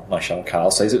here, and I'll make sure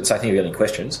Carl sees it. So I think if you've got any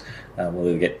questions, we'll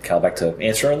either get Carl back to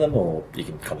answering them, or you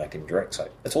can contact him direct. So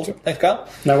that's awesome. Thanks, Carl.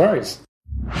 No worries.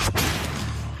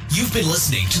 You've been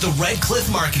listening to the Red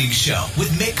Cliff Marketing Show with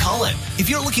Mick Cullen. If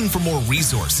you're looking for more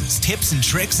resources, tips and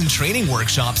tricks, and training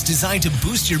workshops designed to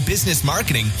boost your business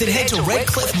marketing, then head to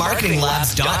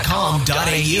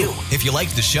redcliffmarketinglabs.com.au. If you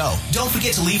liked the show, don't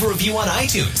forget to leave a review on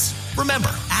iTunes.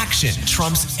 Remember, action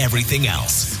trumps everything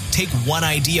else. Take one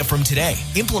idea from today,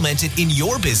 implement it in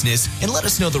your business, and let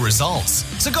us know the results.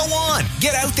 So go on,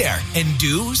 get out there and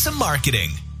do some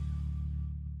marketing.